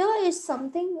Twitter is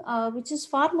something which is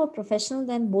far more professional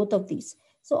than both of these.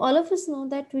 So all of us know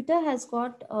that Twitter has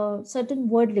got a certain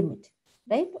word limit,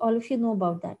 right? All of you know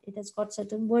about that. It has got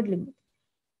certain word limit.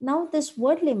 Now this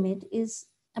word limit is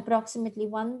approximately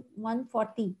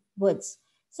 140 words.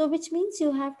 So which means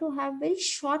you have to have very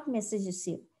short messages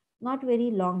here, not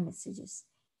very long messages.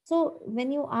 So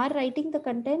when you are writing the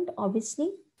content,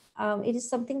 obviously, it is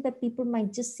something that people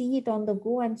might just see it on the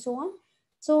go and so on.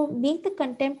 So make the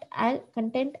content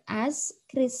as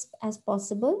crisp as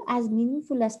possible, as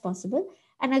meaningful as possible.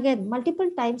 And again, multiple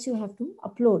times you have to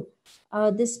upload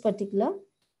this particular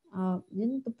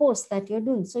the post that you're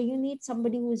doing. So you need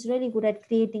somebody who is really good at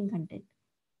creating content.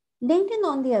 LinkedIn,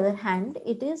 on the other hand,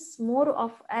 it is more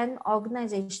of an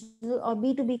organizational or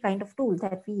B2B kind of tool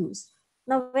that we use.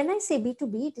 Now, when I say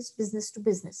B2B, it is business to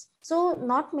business. So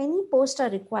not many posts are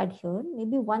required here.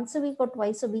 Maybe once a week or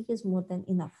twice a week is more than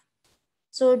enough.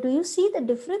 So do you see the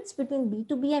difference between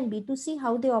B2B and B2C,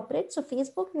 how they operate? So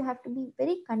Facebook, you have to be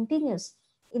very continuous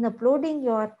in uploading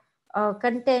your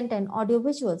content and audio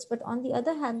visuals. But on the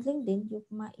other hand, LinkedIn,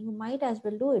 you might as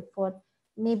well do it for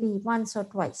maybe once or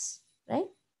twice, right?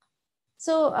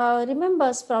 So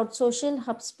remember Sprout Social,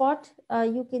 HubSpot,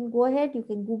 you can go ahead, you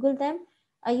can Google them.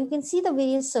 You can see the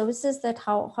various services that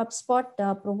how HubSpot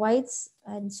provides,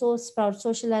 and so Sprout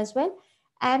Social as well.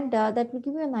 And that will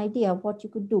give you an idea of what you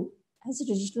could do as a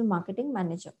digital marketing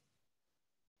manager.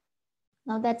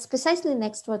 Now that's precisely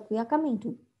next what we are coming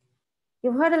to.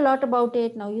 You've heard a lot about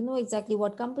it. Now you know exactly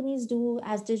what companies do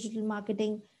as digital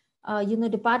marketing,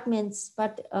 departments.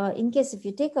 But in case if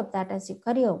you take up that as your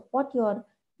career, what your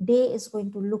day is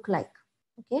going to look like.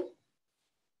 Okay.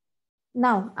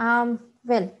 Now,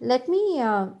 well, let me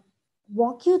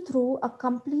walk you through a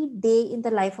complete day in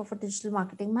the life of a digital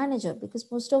marketing manager,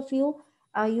 because most of you,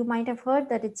 you might have heard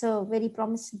that it's a very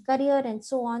promising career and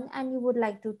so on, and you would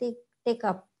like to take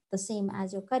up the same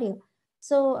as your career.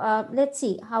 So let's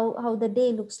see how the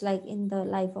day looks like in the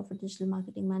life of a digital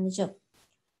marketing manager.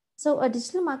 So a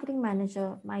digital marketing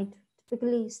manager might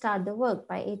typically start the work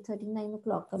by 8:30, 9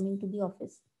 o'clock coming to the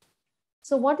office.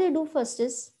 So what they do first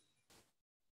is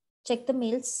check the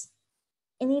mails.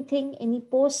 Anything, any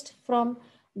post from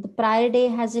the prior day,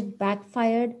 has it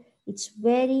backfired? It's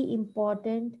very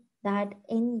important that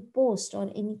any post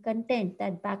or any content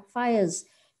that backfires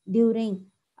during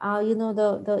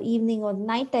the evening or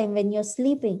night time when you're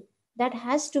sleeping, that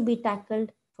has to be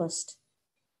tackled first.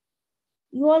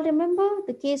 You all remember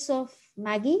the case of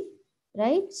Maggie,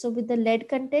 right? So with the lead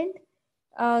content,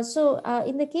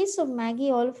 in the case of Maggie,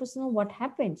 all of us know what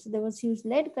happened. So there was huge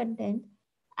lead content.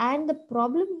 And the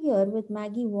problem here with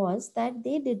Maggie was that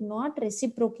they did not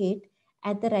reciprocate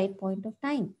at the right point of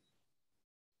time.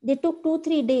 They took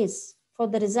 2-3 days for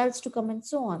the results to come and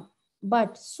so on.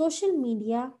 But social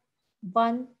media,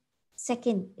 1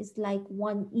 second is like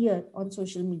 1 year on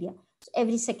social media. So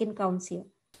every second counts here.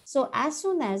 So as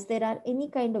soon as there are any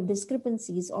kind of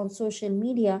discrepancies on social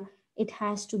media, it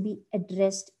has to be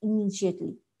addressed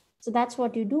immediately. So that's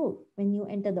what you do when you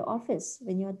enter the office.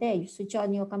 When you're there, you switch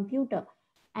on your computer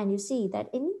and you see that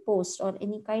any post or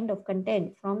any kind of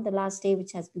content from the last day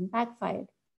which has been backfired.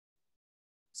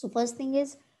 So first thing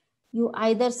is, you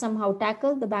either somehow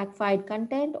tackle the backfired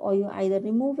content, or you either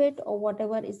remove it, or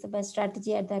whatever is the best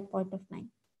strategy at that point of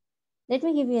time. Let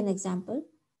me give you an example.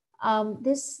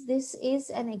 This is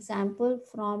an example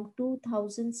from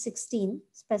 2016,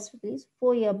 specifically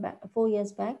 4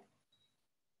 years back.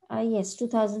 Yes,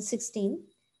 2016.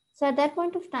 So at that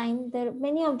point of time, there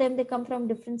many of them, they come from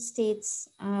different states.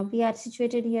 We are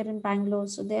situated here in Bangalore,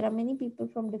 so there are many people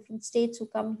from different states who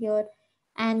come here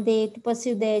and they to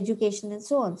pursue their education and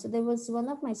so on. So there was one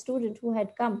of my students who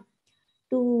had come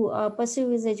to pursue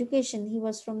his education. He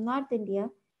was from North India,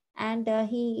 and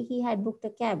he had booked a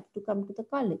cab to come to the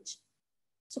college.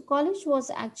 So college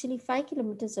was actually 5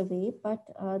 kilometers away, but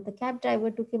the cab driver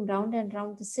took him round and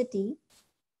round the city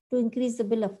to increase the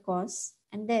bill, of course.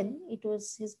 And then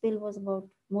his bill was about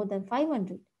more than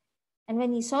 500. And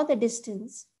when he saw the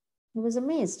distance, he was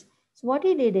amazed. So what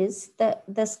he did is the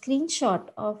screenshot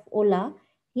of Ola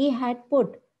he had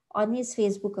put on his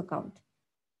Facebook account.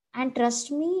 And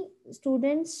trust me,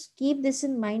 students, keep this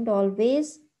in mind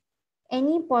always.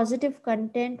 Any positive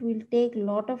content will take a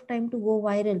lot of time to go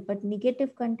viral, but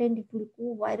negative content, it will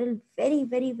go viral very,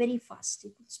 very, very fast.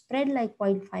 It will spread like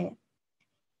wildfire.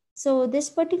 So this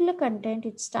particular content,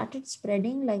 it started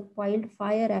spreading like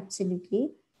wildfire,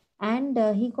 absolutely. And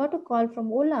he got a call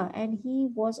from Ola, and he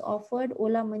was offered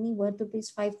Ola money worth rupees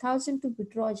 5,000 to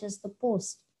withdraw just the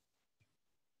post.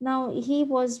 Now he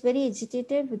was very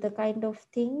agitated with the kind of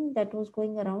thing that was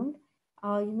going around,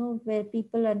 where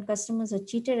people and customers are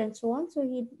cheated and so on. So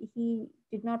he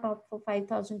did not opt for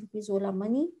 5,000 rupees Ola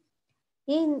money.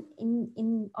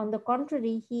 On the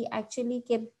contrary, he actually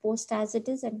kept post as it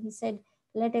is, and he said,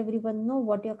 let everyone know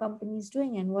what your company is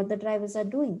doing and what the drivers are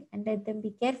doing, and let them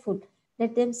be careful.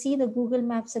 Let them see the Google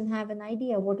Maps and have an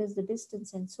idea what is the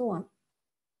distance and so on.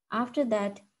 After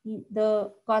that,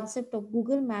 the concept of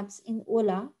Google Maps in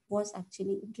Ola was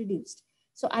actually introduced.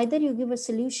 So either you give a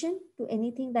solution to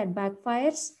anything that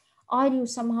backfires, or you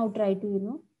somehow try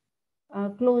to,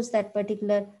 close that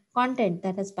particular content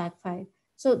that has backfired.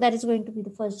 So that is going to be the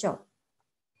first job.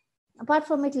 Apart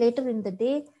from it, later in the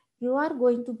day, you are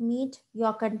going to meet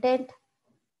your content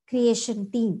creation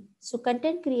team. So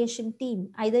content creation team,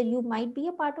 either you might be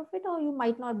a part of it or you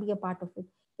might not be a part of it.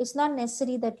 It's not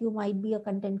necessary that you might be a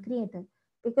content creator,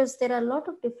 because there are a lot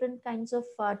of different kinds of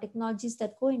technologies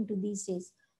that go into these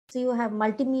days. So you have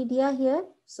multimedia here.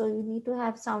 So you need to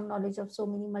have sound knowledge of so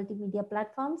many multimedia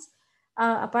platforms.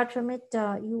 Apart from it,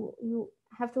 you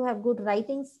have to have good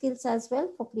writing skills as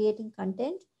well for creating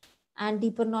content, and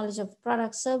deeper knowledge of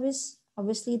product service.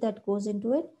 Obviously, that goes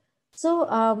into it. So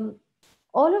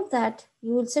all of that,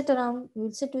 you will sit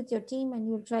with your team, and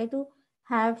you will try to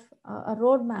have a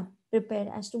roadmap prepared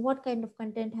as to what kind of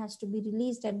content has to be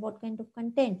released and what kind of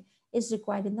content is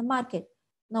required in the market.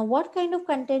 Now, what kind of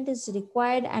content is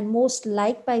required and most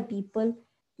liked by people?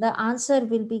 The answer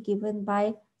will be given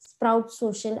by Sprout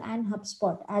Social and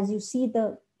HubSpot, as you see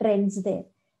the trends there,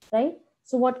 right?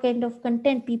 So what kind of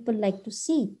content people like to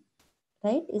see,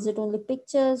 right? Is it only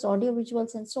pictures, audio,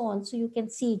 visuals, and so on? So you can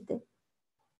see it there.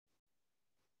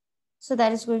 So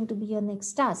that is going to be your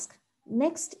next task.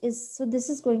 Next is, so this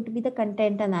is going to be the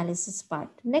content analysis part.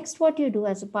 Next, what you do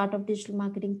as a part of digital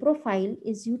marketing profile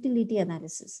is utility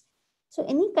analysis. So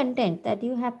any content that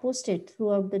you have posted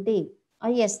throughout the day or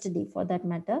yesterday for that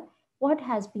matter, what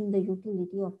has been the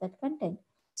utility of that content?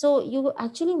 So you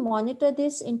actually monitor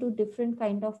this into different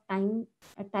kind of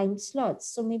time slots.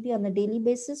 So maybe on a daily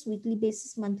basis, weekly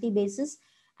basis, monthly basis,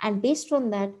 and based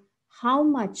on that, how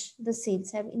much the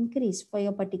sales have increased for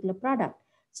your particular product.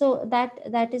 So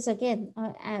that is again,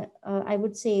 I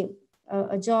would say,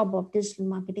 a job of digital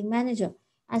marketing manager,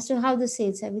 as to how the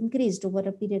sales have increased over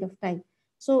a period of time.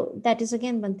 So that is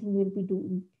again one thing we'll be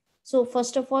doing. So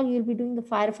first of all, you'll be doing the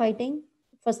firefighting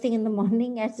first thing in the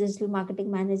morning as digital marketing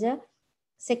manager.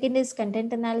 Second is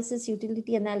content analysis,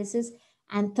 utility analysis.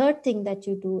 And third thing that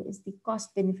you do is the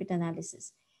cost benefit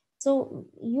analysis. So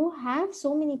you have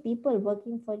so many people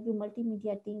working for you,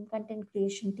 multimedia team, content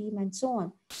creation team, and so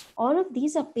on. All of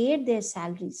these are paid their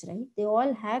salaries, right? They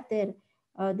all have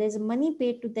there's money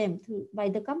paid to them by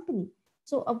the company.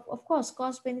 So of course,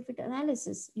 cost benefit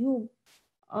analysis,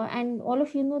 and all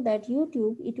of you know that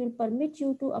YouTube, it will permit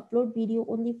you to upload video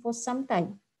only for some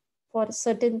time, for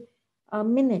certain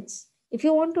minutes. If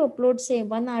you want to upload, say,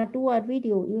 1 hour, 2 hour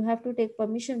video, you have to take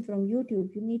permission from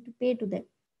YouTube. You need to pay to them.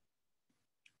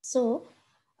 So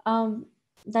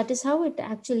that is how it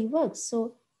actually works.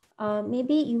 So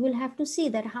maybe you will have to see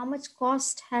that how much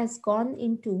cost has gone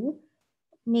into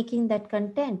making that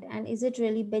content, and is it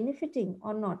really benefiting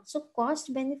or not. So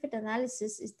cost benefit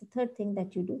analysis is the third thing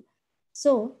that you do.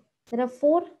 So there are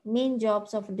 4 main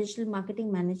jobs of a digital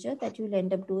marketing manager that you'll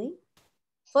end up doing.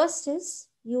 First is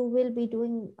you will be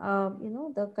doing,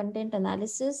 the content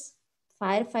analysis,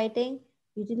 firefighting,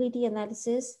 utility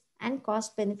analysis, and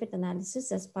cost benefit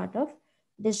analysis as part of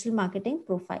digital marketing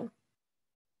profile.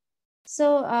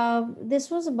 So this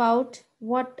was about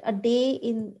what a day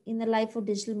in the life of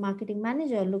digital marketing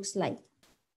manager looks like.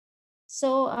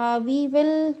 So we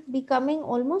will be coming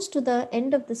almost to the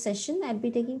end of the session. I'll be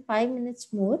taking 5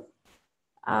 minutes more.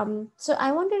 So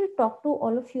I wanted to talk to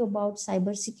all of you about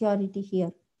cybersecurity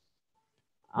here.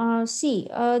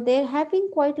 There have been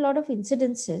quite a lot of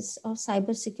incidences of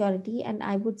cybersecurity, and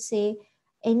I would say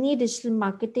any digital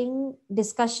marketing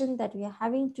discussion that we are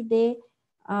having today,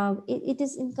 it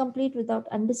is incomplete without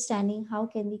understanding how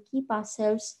can we keep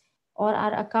ourselves or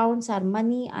our accounts, our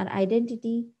money, our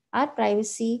identity, our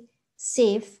privacy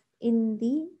safe in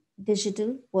the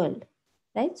digital world,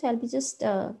 right? So I'll be just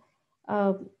uh,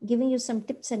 giving you some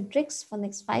tips and tricks for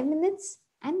next 5 minutes,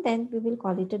 and then we will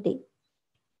call it a day.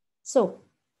 So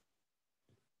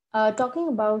talking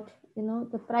about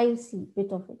the privacy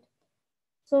bit of it.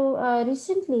 So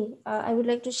recently, I would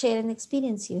like to share an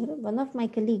experience here. One of my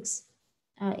colleagues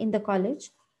in the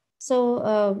college,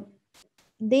 so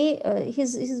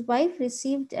his wife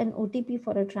received an OTP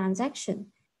for a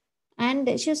transaction,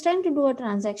 and she was trying to do a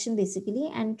transaction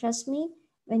basically. And trust me,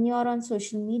 when you are on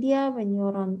social media, when you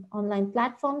are on online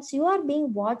platforms, you are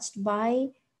being watched by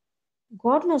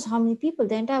God knows how many people.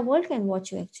 The entire world can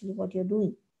watch you actually what you're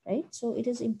doing, right? So it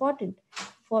is important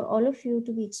for all of you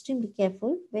to be extremely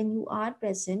careful when you are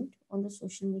present on the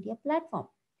social media platform.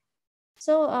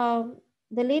 So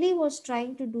the lady was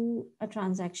trying to do a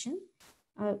transaction,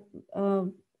 uh, uh,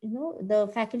 the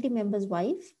faculty member's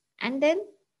wife, and then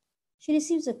she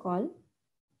receives a call,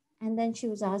 and then she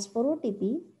was asked for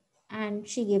OTP, and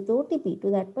she gave the OTP to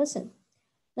that person.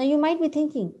 Now you might be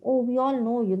thinking, oh, we all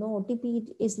know,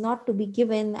 OTP is not to be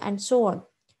given and so on.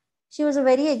 She's a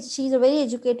very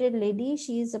educated lady.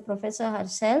 She is a professor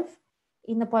herself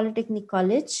in a polytechnic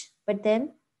college, but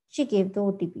then she gave the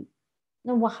OTP.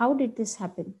 Now, how did this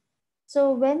happen?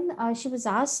 So when she was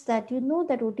asked that,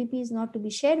 that OTP is not to be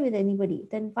shared with anybody,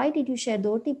 then why did you share the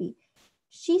OTP?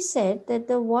 She said that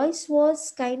the voice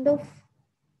was kind of,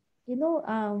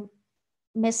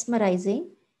 mesmerizing.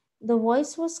 The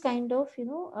voice was kind of,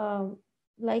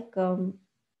 like,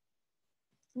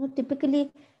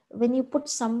 typically when you put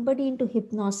somebody into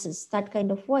hypnosis, that kind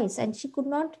of voice, and she could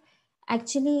not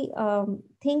actually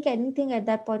think anything at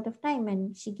that point of time,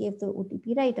 and she gave the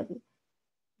OTP right away.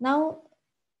 Now,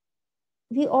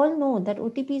 we all know that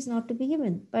OTP is not to be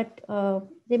given, but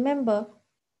remember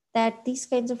that these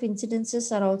kinds of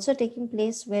incidences are also taking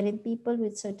place wherein people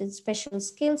with certain special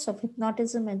skills of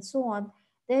hypnotism and so on,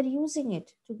 they're using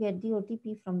it to get the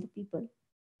OTP from the people.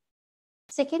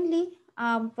 Secondly,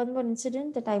 one more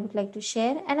incident that I would like to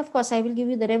share, and of course, I will give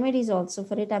you the remedies also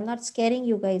for it. I'm not scaring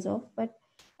you guys off, but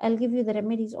I'll give you the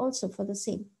remedies also for the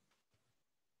same.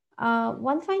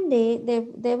 One fine day,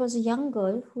 there was a young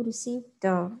girl who received,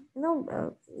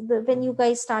 when you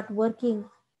guys start working,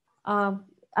 uh,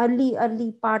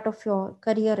 early part of your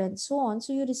career and so on,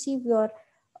 so you receive your,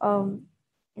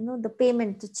 the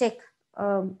payment, the check,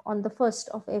 on the first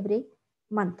of every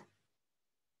month.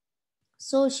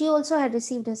 So she also had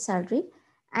received her salary,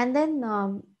 and then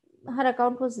her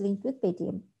account was linked with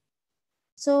Paytm.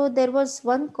 So there was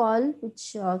one call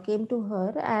which came to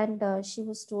her, and she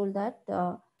was told that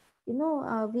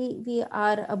we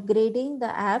are upgrading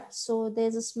the app. So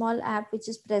there's a small app which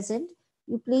is present.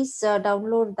 You please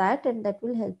download that, and that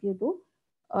will help you to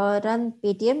run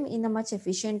Paytm in a much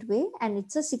efficient way. And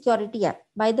it's a security app.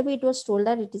 By the way, it was told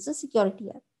that it is a security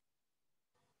app.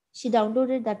 She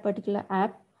downloaded that particular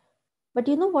app. But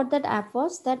you know what that app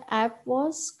was? That app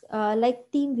was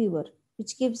like TeamViewer,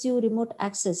 which gives you remote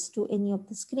access to any of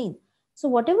the screen. So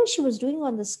whatever she was doing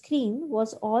on the screen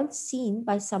was all seen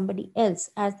by somebody else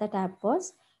as that app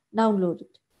was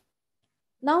downloaded.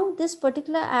 Now this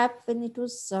particular app, when it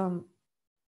was,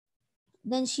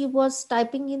 then she was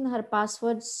typing in her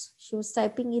passwords. She was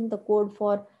typing in the code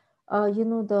for,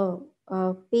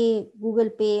 the pay, Google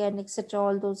Pay, and etc.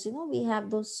 All those, we have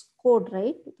those code,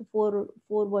 right? The four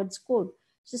words code.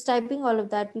 She's typing all of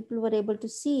that. People were able to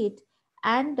see it,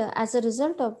 and as a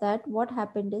result of that, what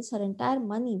happened is her entire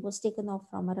money was taken off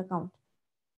from her account.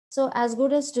 So as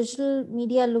good as digital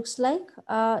media looks like,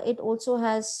 it also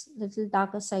has little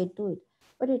darker side to it,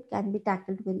 but it can be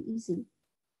tackled very easily.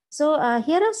 So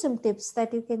here are some tips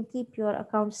that you can keep your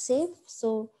account safe.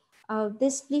 So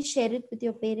this, please share it with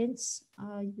your parents,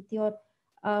 with your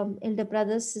elder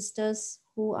brothers, sisters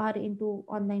who are into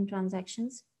online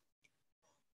transactions.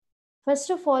 First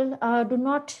of all, do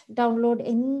not download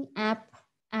any app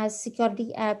as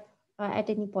security app at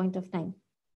any point of time.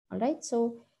 All right.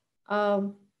 So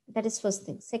that is first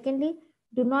thing. Secondly,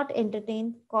 do not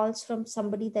entertain calls from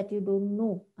somebody that you don't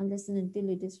know unless and until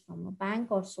it is from a bank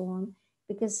or so on,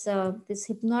 because this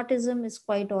hypnotism is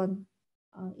quite on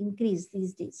increase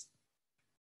these days.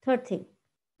 Third thing,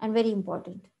 and very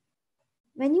important,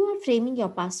 when you are framing your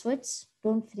passwords,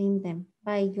 don't frame them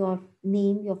by your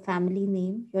name, your family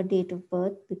name, your date of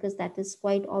birth, because that is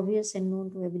quite obvious and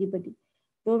known to everybody.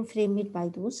 Don't frame it by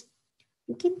those.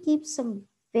 You can keep some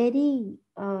very,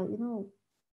 uh,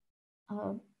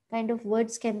 kind of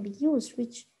words can be used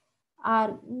which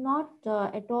are not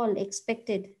at all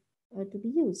expected to be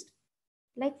used.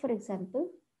 Like, for example,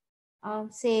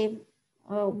 say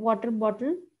water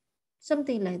bottle,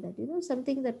 something like that,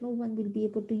 something that no one will be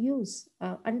able to use,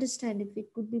 understand if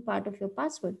it could be part of your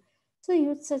password. So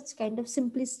use such kind of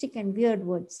simplistic and weird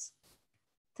words.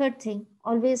 Third thing,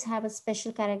 always have a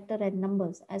special character and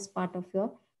numbers as part of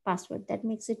your password. That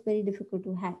makes it very difficult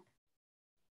to hack.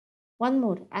 One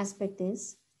more aspect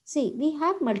is, see, we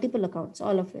have multiple accounts,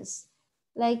 all of us.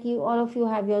 Like you, all of you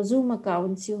have your Zoom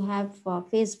accounts, you have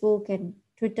Facebook and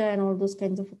Twitter and all those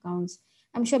kinds of accounts.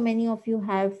 I'm sure many of you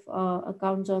have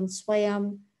accounts on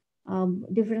Swayam,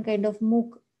 different kind of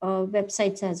MOOC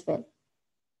websites as well.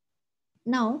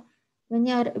 Now, when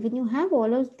you have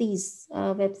all of these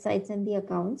websites and the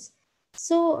accounts,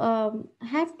 so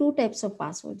have two types of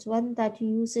passwords. One that you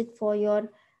use it for your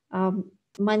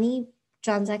money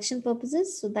transaction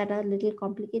purposes, so that are a little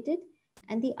complicated,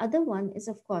 and the other one is,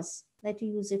 of course, that you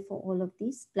use it for all of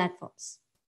these platforms,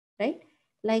 right?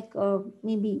 Like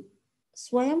maybe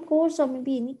Swayam course, or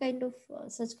maybe any kind of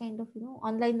such kind of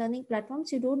online learning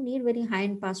platforms. You don't need very high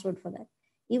end password for that.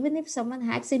 Even if someone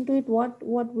hacks into it, what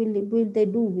will they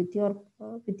do with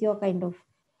your kind of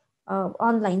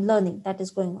online learning that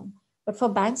is going on? But for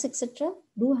banks, etc.,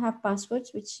 do have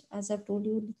passwords which, as I've told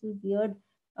you, little weird.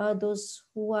 Those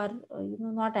who are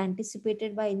not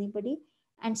anticipated by anybody.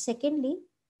 And secondly,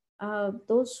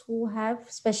 those who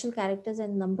have special characters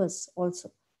and numbers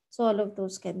also. So all of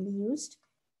those can be used.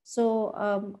 So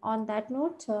on that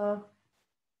note,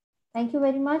 thank you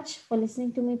very much for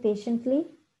listening to me patiently.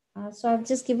 So I've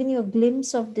just given you a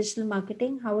glimpse of digital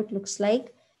marketing, how it looks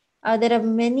like. There are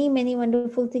many, many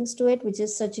wonderful things to it, which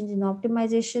is search engine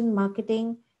optimization,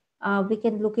 marketing. We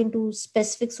can look into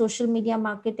specific social media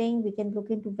marketing. We can look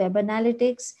into web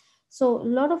analytics. So a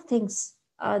lot of things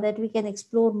that we can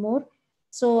explore more.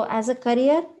 So as a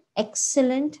career,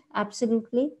 excellent,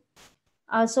 absolutely.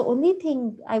 So only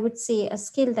thing I would say, a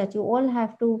skill that you all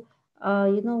have to,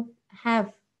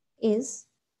 have is,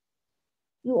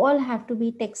 you all have to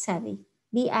be tech savvy.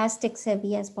 Be as tech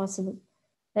savvy as possible,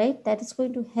 right? That is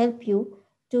going to help you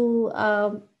to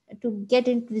get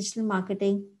into digital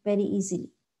marketing very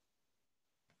easily.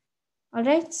 All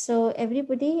right. So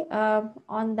everybody,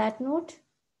 on that note,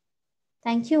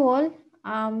 thank you all.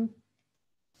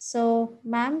 So,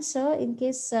 ma'am, sir, in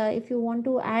case if you want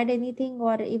to add anything,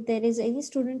 or if there is any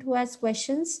student who has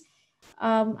questions,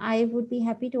 I would be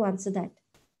happy to answer that.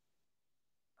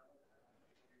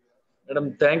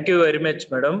 Madam, thank you very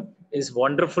much, madam. It's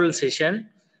wonderful session.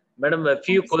 Madam, a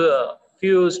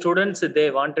few students, they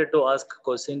wanted to ask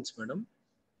questions, madam.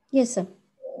 Yes, sir.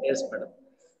 Yes, madam.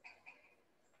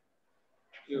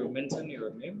 You mention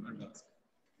your name and ask.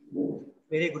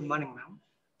 Very good morning, ma'am.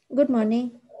 Good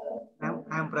morning. Ma'am,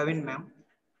 I am Praveen, ma'am.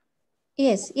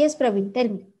 Yes, yes, Praveen, tell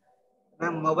me.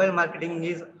 Ma'am, mobile marketing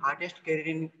is hottest career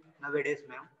in nowadays,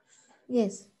 ma'am.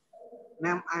 Yes.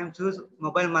 Ma'am, I am choose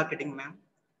mobile marketing, ma'am,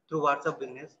 through WhatsApp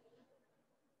business.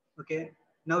 Okay.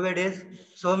 Nowadays,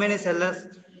 so many sellers,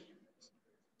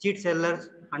 cheat sellers,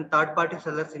 and third-party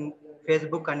sellers in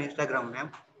Facebook and Instagram,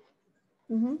 ma'am.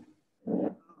 Mm-hmm.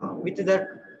 With that,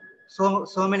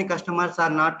 so many customers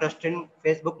are not trusting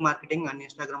Facebook marketing and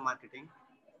Instagram marketing.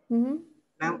 Mm-hmm.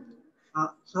 Ma'am,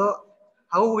 so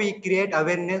how we create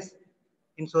awareness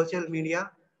in social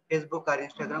media, Facebook or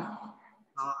Instagram?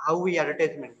 How we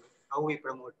advertisement, how we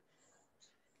promote?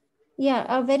 Yeah,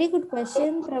 a very good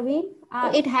question, Praveen.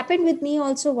 It happened with me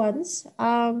also once.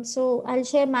 So I'll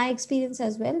share my experience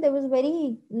as well. There was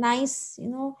very nice,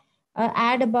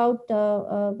 ad about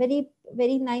very,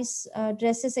 very nice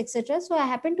dresses, etc. So I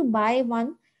happened to buy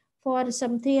one for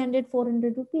some 300,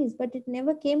 400 rupees, but it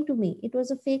never came to me. It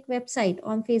was a fake website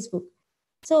on Facebook.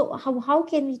 So how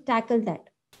can we tackle that?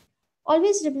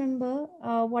 Always remember,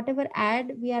 whatever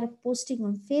ad we are posting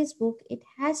on Facebook, it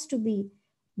has to be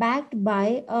backed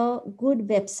by a good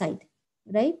website,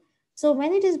 right? So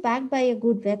when it is backed by a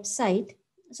good website,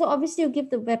 so obviously you give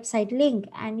the website link,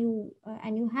 and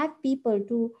you have people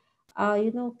to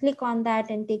click on that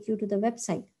and take you to the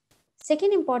website.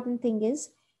 Second important thing is,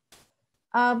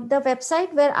 the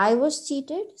website where I was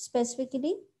cheated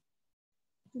specifically,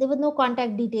 there were no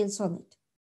contact details on it,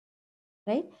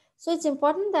 right? So it's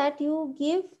important that you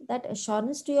give that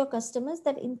assurance to your customers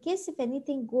that in case if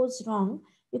anything goes wrong,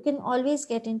 you can always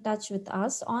get in touch with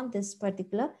us on this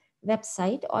particular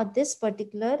website or this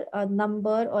particular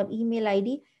number or email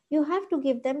ID. You have to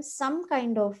give them some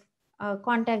kind of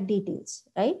contact details,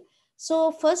 right?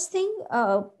 So first thing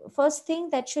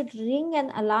that should ring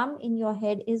an alarm in your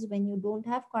head is when you don't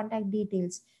have contact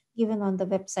details. given on the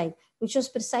website, which was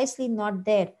precisely not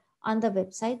there on the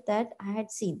website that I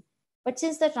had seen. But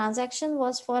since the transaction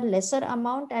was for lesser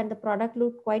amount and the product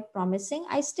looked quite promising,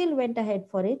 I still went ahead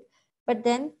for it. But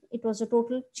then it was a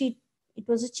total cheat. It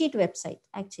was a cheat website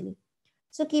actually.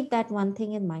 So keep that one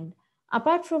thing in mind.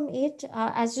 Apart from it,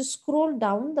 as you scroll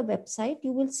down the website,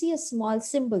 you will see a small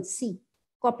symbol C,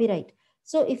 copyright.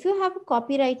 So if you have a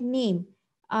copyright name,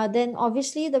 then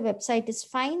obviously the website is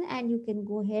fine and you can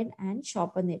go ahead and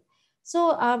shop on it.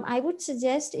 So I would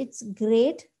suggest it's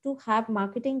great to have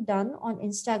marketing done on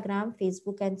Instagram,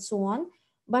 Facebook, and so on.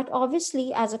 But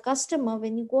obviously, as a customer,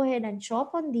 when you go ahead and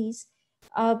shop on these,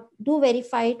 do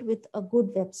verify it with a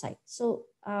good website. So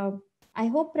I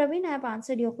hope, Praveen, I have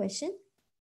answered your question.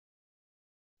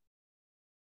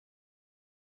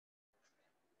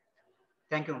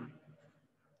 Thank you, ma'am.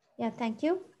 Yeah, thank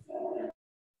you.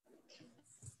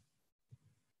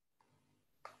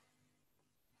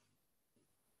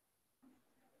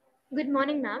 Good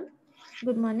morning, ma'am.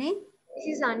 Good morning.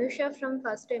 This is Anusha from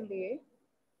First MBA.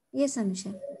 Yes,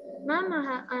 Anusha.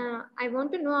 Ma'am, I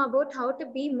want to know about how to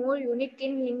be more unique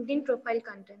in LinkedIn profile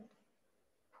content.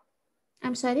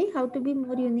 I'm sorry, how to be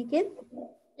more unique in?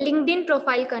 LinkedIn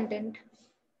profile content.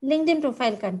 LinkedIn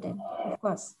profile content, of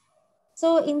course.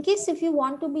 So in case if you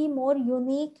want to be more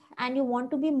unique and you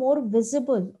want to be more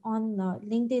visible on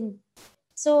LinkedIn,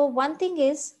 so one thing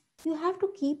is you have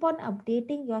to keep on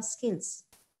updating your skills,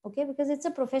 okay? Because it's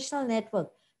a professional network.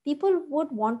 People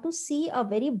would want to see a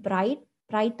very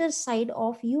brighter side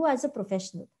of you as a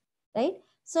professional, right?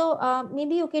 So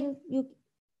maybe you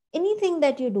anything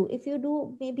that you do, if you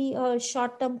do maybe a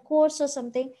short term course or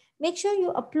something, make sure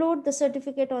you upload the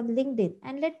certificate on LinkedIn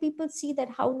and let people see that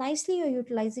how nicely you're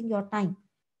utilizing your time,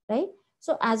 right?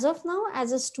 So as of now,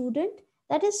 as a student,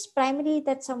 that is primarily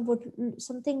that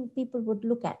something people would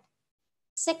look at.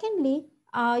 Secondly,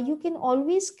 you can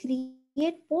always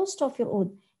create post of your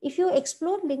own. If you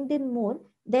explore LinkedIn more,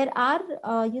 there are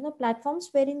platforms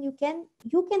wherein you can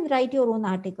write your own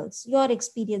articles, your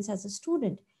experience as a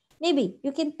student. Maybe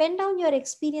you can pen down your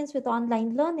experience with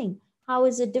online learning. How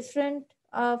is it different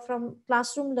from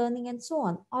classroom learning and so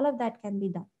on? All of that can be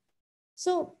done.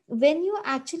 So when you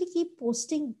actually keep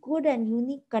posting good and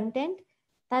unique content,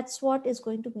 that's what is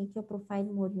going to make your profile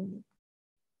more unique.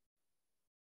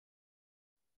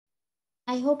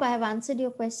 I hope I have answered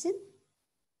your question.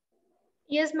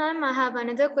 Yes, ma'am, I have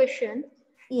another question.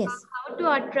 Yes. How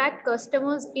to attract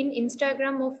customers in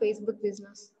Instagram or Facebook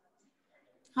business?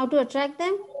 How to attract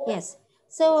them? Yes.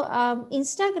 So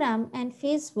Instagram and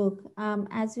Facebook,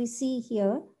 as we see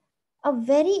here, a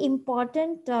very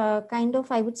important kind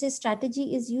of, I would say,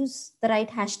 strategy is use the right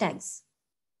hashtags,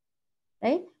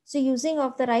 right? So using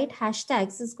of the right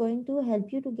hashtags is going to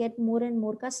help you to get more and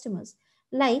more customers.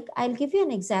 Like, I'll give you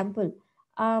an example.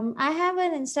 I have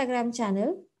an Instagram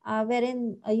channel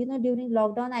wherein, during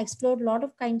lockdown, I explored a lot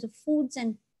of kinds of foods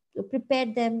and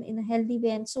prepared them in a healthy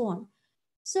way and so on.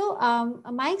 So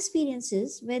my experience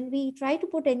is when we try to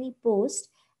put any post,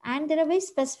 and there are very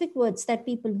specific words that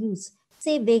people use,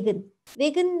 say vegan,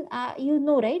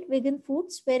 right? Vegan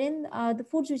foods, wherein the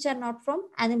foods which are not from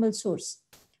animal source.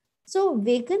 So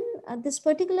vegan, this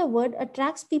particular word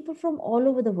attracts people from all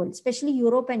over the world, especially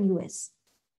Europe and US.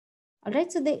 All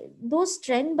right. So those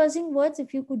trend buzzing words,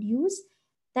 if you could use,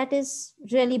 that is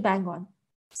really bang on.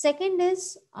 Second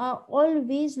is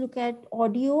always look at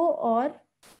audio or,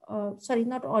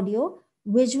 not audio,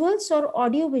 visuals or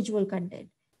audio visual content.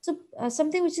 So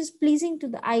something which is pleasing to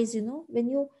the eyes, when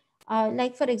you,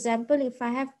 like for example, if I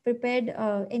have prepared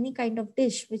any kind of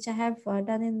dish, which I have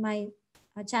done in my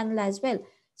channel as well.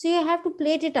 So you have to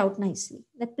plate it out nicely.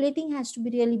 That plating has to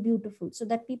be really beautiful so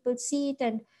that people see it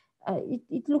and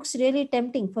it looks really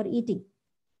tempting for eating.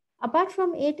 Apart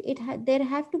from it, there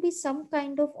have to be some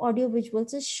kind of audio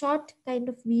visuals, a short kind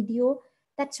of video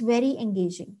that's very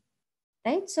engaging,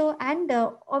 right? So, and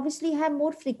obviously have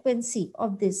more frequency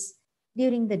of this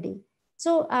during the day.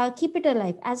 So keep it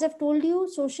alive. As I've told you,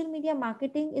 social media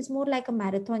marketing is more like a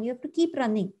marathon. You have to keep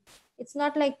running. It's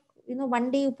not like, one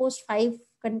day you post 5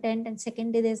 content and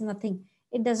second day there's nothing.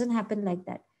 It doesn't happen like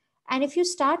that. And if you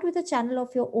start with a channel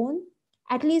of your own,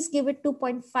 at least give it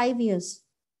 2.5 years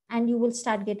and you will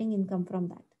start getting income from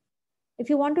that. If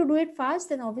you want to do it fast,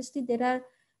 then obviously there are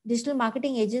digital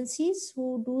marketing agencies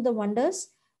who do the wonders,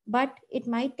 but it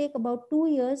might take about 2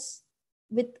 years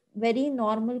with very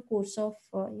normal course of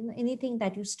anything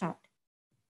that you start.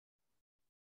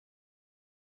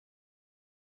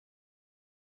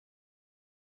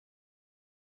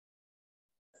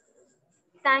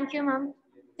 Thank you, ma'am.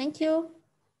 Thank you.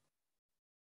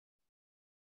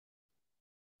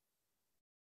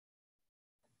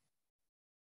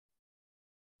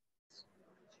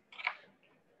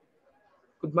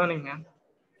 Good morning, ma'am.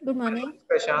 Good morning.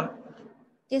 Prashant.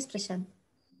 Yes, Prashant.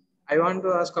 I want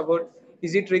to ask about,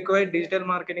 is it required digital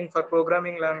marketing for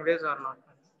programming language or not?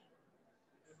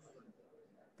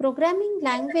 Programming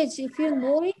language, if you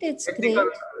know it, it's Technical,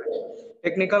 great.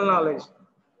 technical knowledge.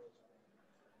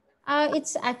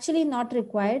 It's actually not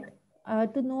required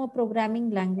to know a programming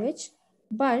language.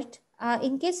 But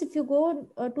in case if you go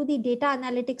to the data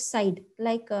analytics side,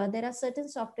 like there are certain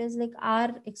softwares like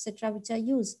R, etc., which are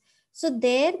used. So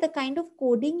there, the kind of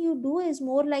coding you do is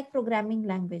more like programming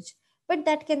language, but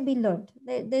that can be learned.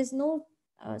 There's no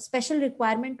special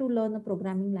requirement to learn a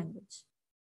programming language.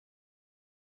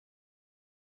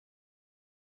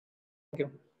 Thank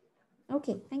you.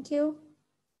 Okay, thank you.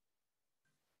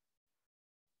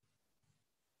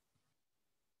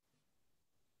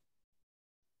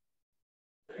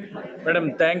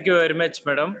 Madam, thank you very much,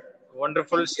 madam.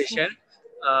 Wonderful Thank you, session.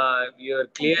 You are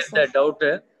thank clear you, the sir. doubt.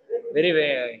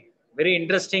 Very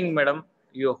interesting, madam.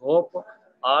 You hope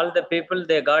all the people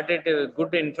they got it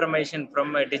good information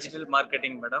from digital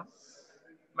marketing, madam.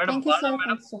 Madam, Thank you, Bala, sir.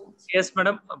 madam. Thank you so much. Yes,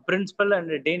 madam. Principal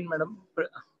and Dean, madam.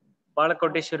 Bala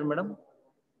Koteshwari, madam.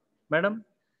 Madam.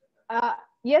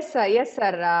 Yes, sir. Yes,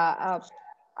 sir.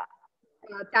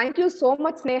 Thank you so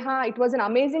much, Sneha. It was an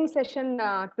amazing session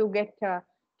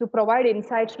to provide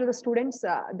insights to the students.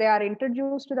 They are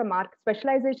introduced to the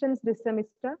specializations this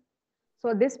semester.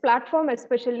 So this platform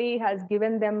especially has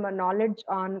given them a knowledge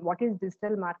on what is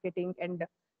digital marketing, and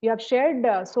you have shared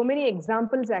so many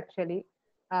examples actually,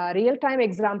 real-time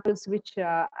examples, which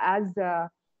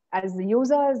as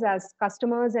users, as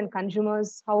customers and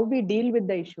consumers, how we deal with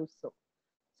the issues.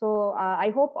 So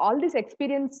I hope all this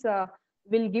experience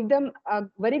will give them a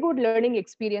very good learning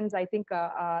experience. I think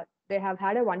they have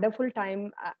had a wonderful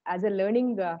time as a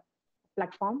learning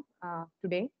platform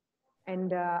today.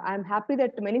 And I'm happy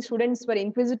that many students were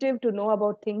inquisitive to know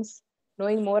about things,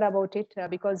 knowing more about it,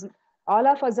 because all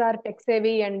of us are tech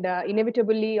savvy and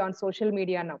inevitably on social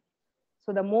media now.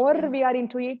 So the more we are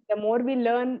into it, the more we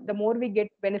learn, the more we get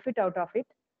benefit out of it.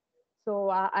 So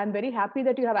I'm very happy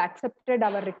that you have accepted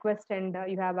our request and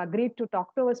you have agreed to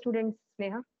talk to our students,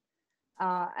 Sneha.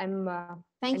 Thank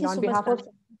And you so much, ma'am.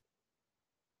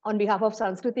 on behalf of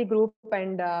Sanskrithi group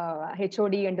and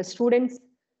HOD and the students,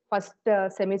 first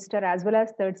semester as well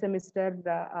as third semester,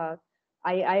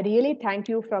 I really thank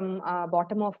you from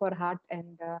bottom of our heart,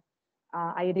 and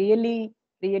I really,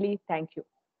 really thank you.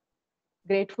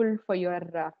 Grateful for your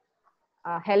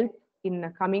help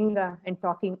in coming and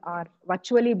talking or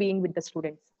virtually being with the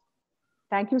students.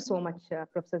 Thank you so much,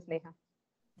 Professor Sneha.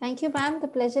 Thank you, ma'am. The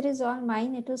pleasure is all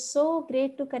mine. It was so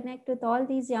great to connect with all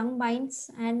these young minds,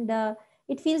 and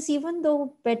it feels even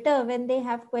though better when they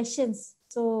have questions.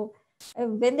 So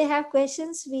when they have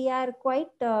questions, we are quite,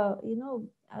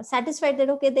 satisfied that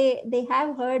okay, they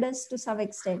have heard us to some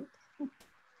extent.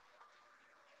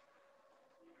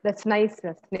 That's nice,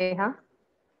 Sneha.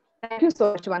 Thank you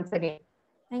so much once again.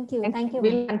 Thank you. And Thank you,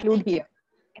 we'll ma'am. conclude here.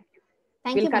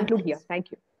 Thank We'll you, ma'am. conclude here.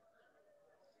 Thank you.